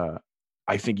 And I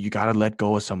think you got to let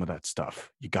go of some of that stuff.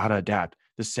 You got to adapt.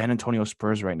 The San Antonio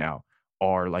Spurs right now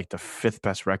are like the 5th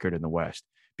best record in the West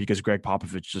because Greg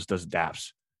Popovich just does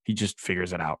adapts. He just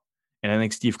figures it out. And I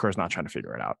think Steve Kerr's not trying to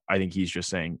figure it out. I think he's just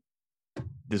saying,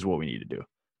 this is what we need to do.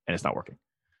 And it's not working.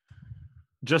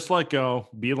 Just let go.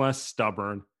 Be less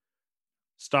stubborn.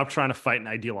 Stop trying to fight an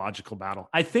ideological battle.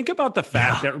 I think about the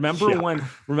fact that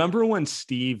remember when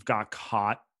Steve got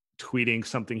caught tweeting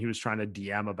something he was trying to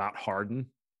DM about Harden?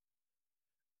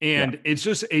 And it's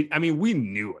just, we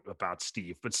knew it about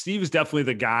Steve, but Steve is definitely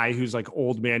the guy who's like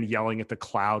old man yelling at the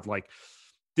cloud, like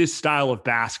this style of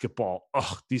basketball.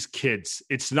 Oh, these kids,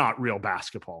 it's not real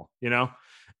basketball,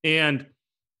 And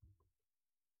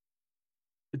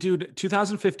dude,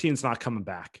 2015 is not coming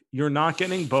back. You're not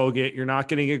getting Bogut. You're not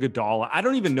getting Iguodala. I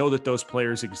don't even know that those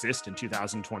players exist in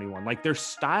 2021. Like their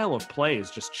style of play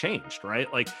has just changed, right?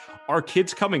 Like are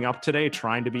kids coming up today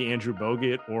trying to be Andrew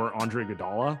Bogut or Andre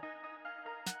Iguodala?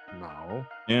 No.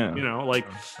 Yeah.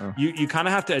 You kind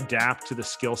of have to adapt to the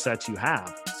skill sets you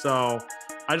have. So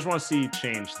I just want to see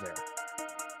change there.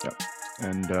 Yep.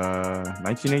 And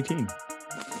 1918.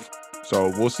 So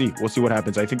we'll see. We'll see what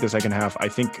happens. I think the second half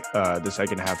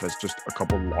has just a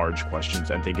couple large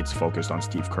questions. I think it's focused on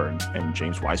Steve Kerr and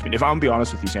James Wiseman. If I'm going to be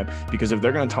honest with you, Sam, because if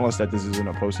they're going to tell us that this isn't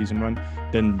a postseason run,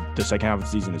 then the second half of the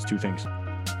season is two things.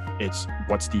 It's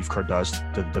what Steve Kerr does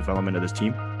to the development of this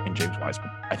team and James Wiseman.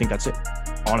 I think that's it.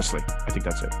 Honestly, I think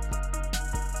that's it.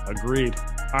 Agreed.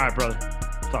 All right, brother.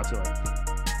 Talk to you later.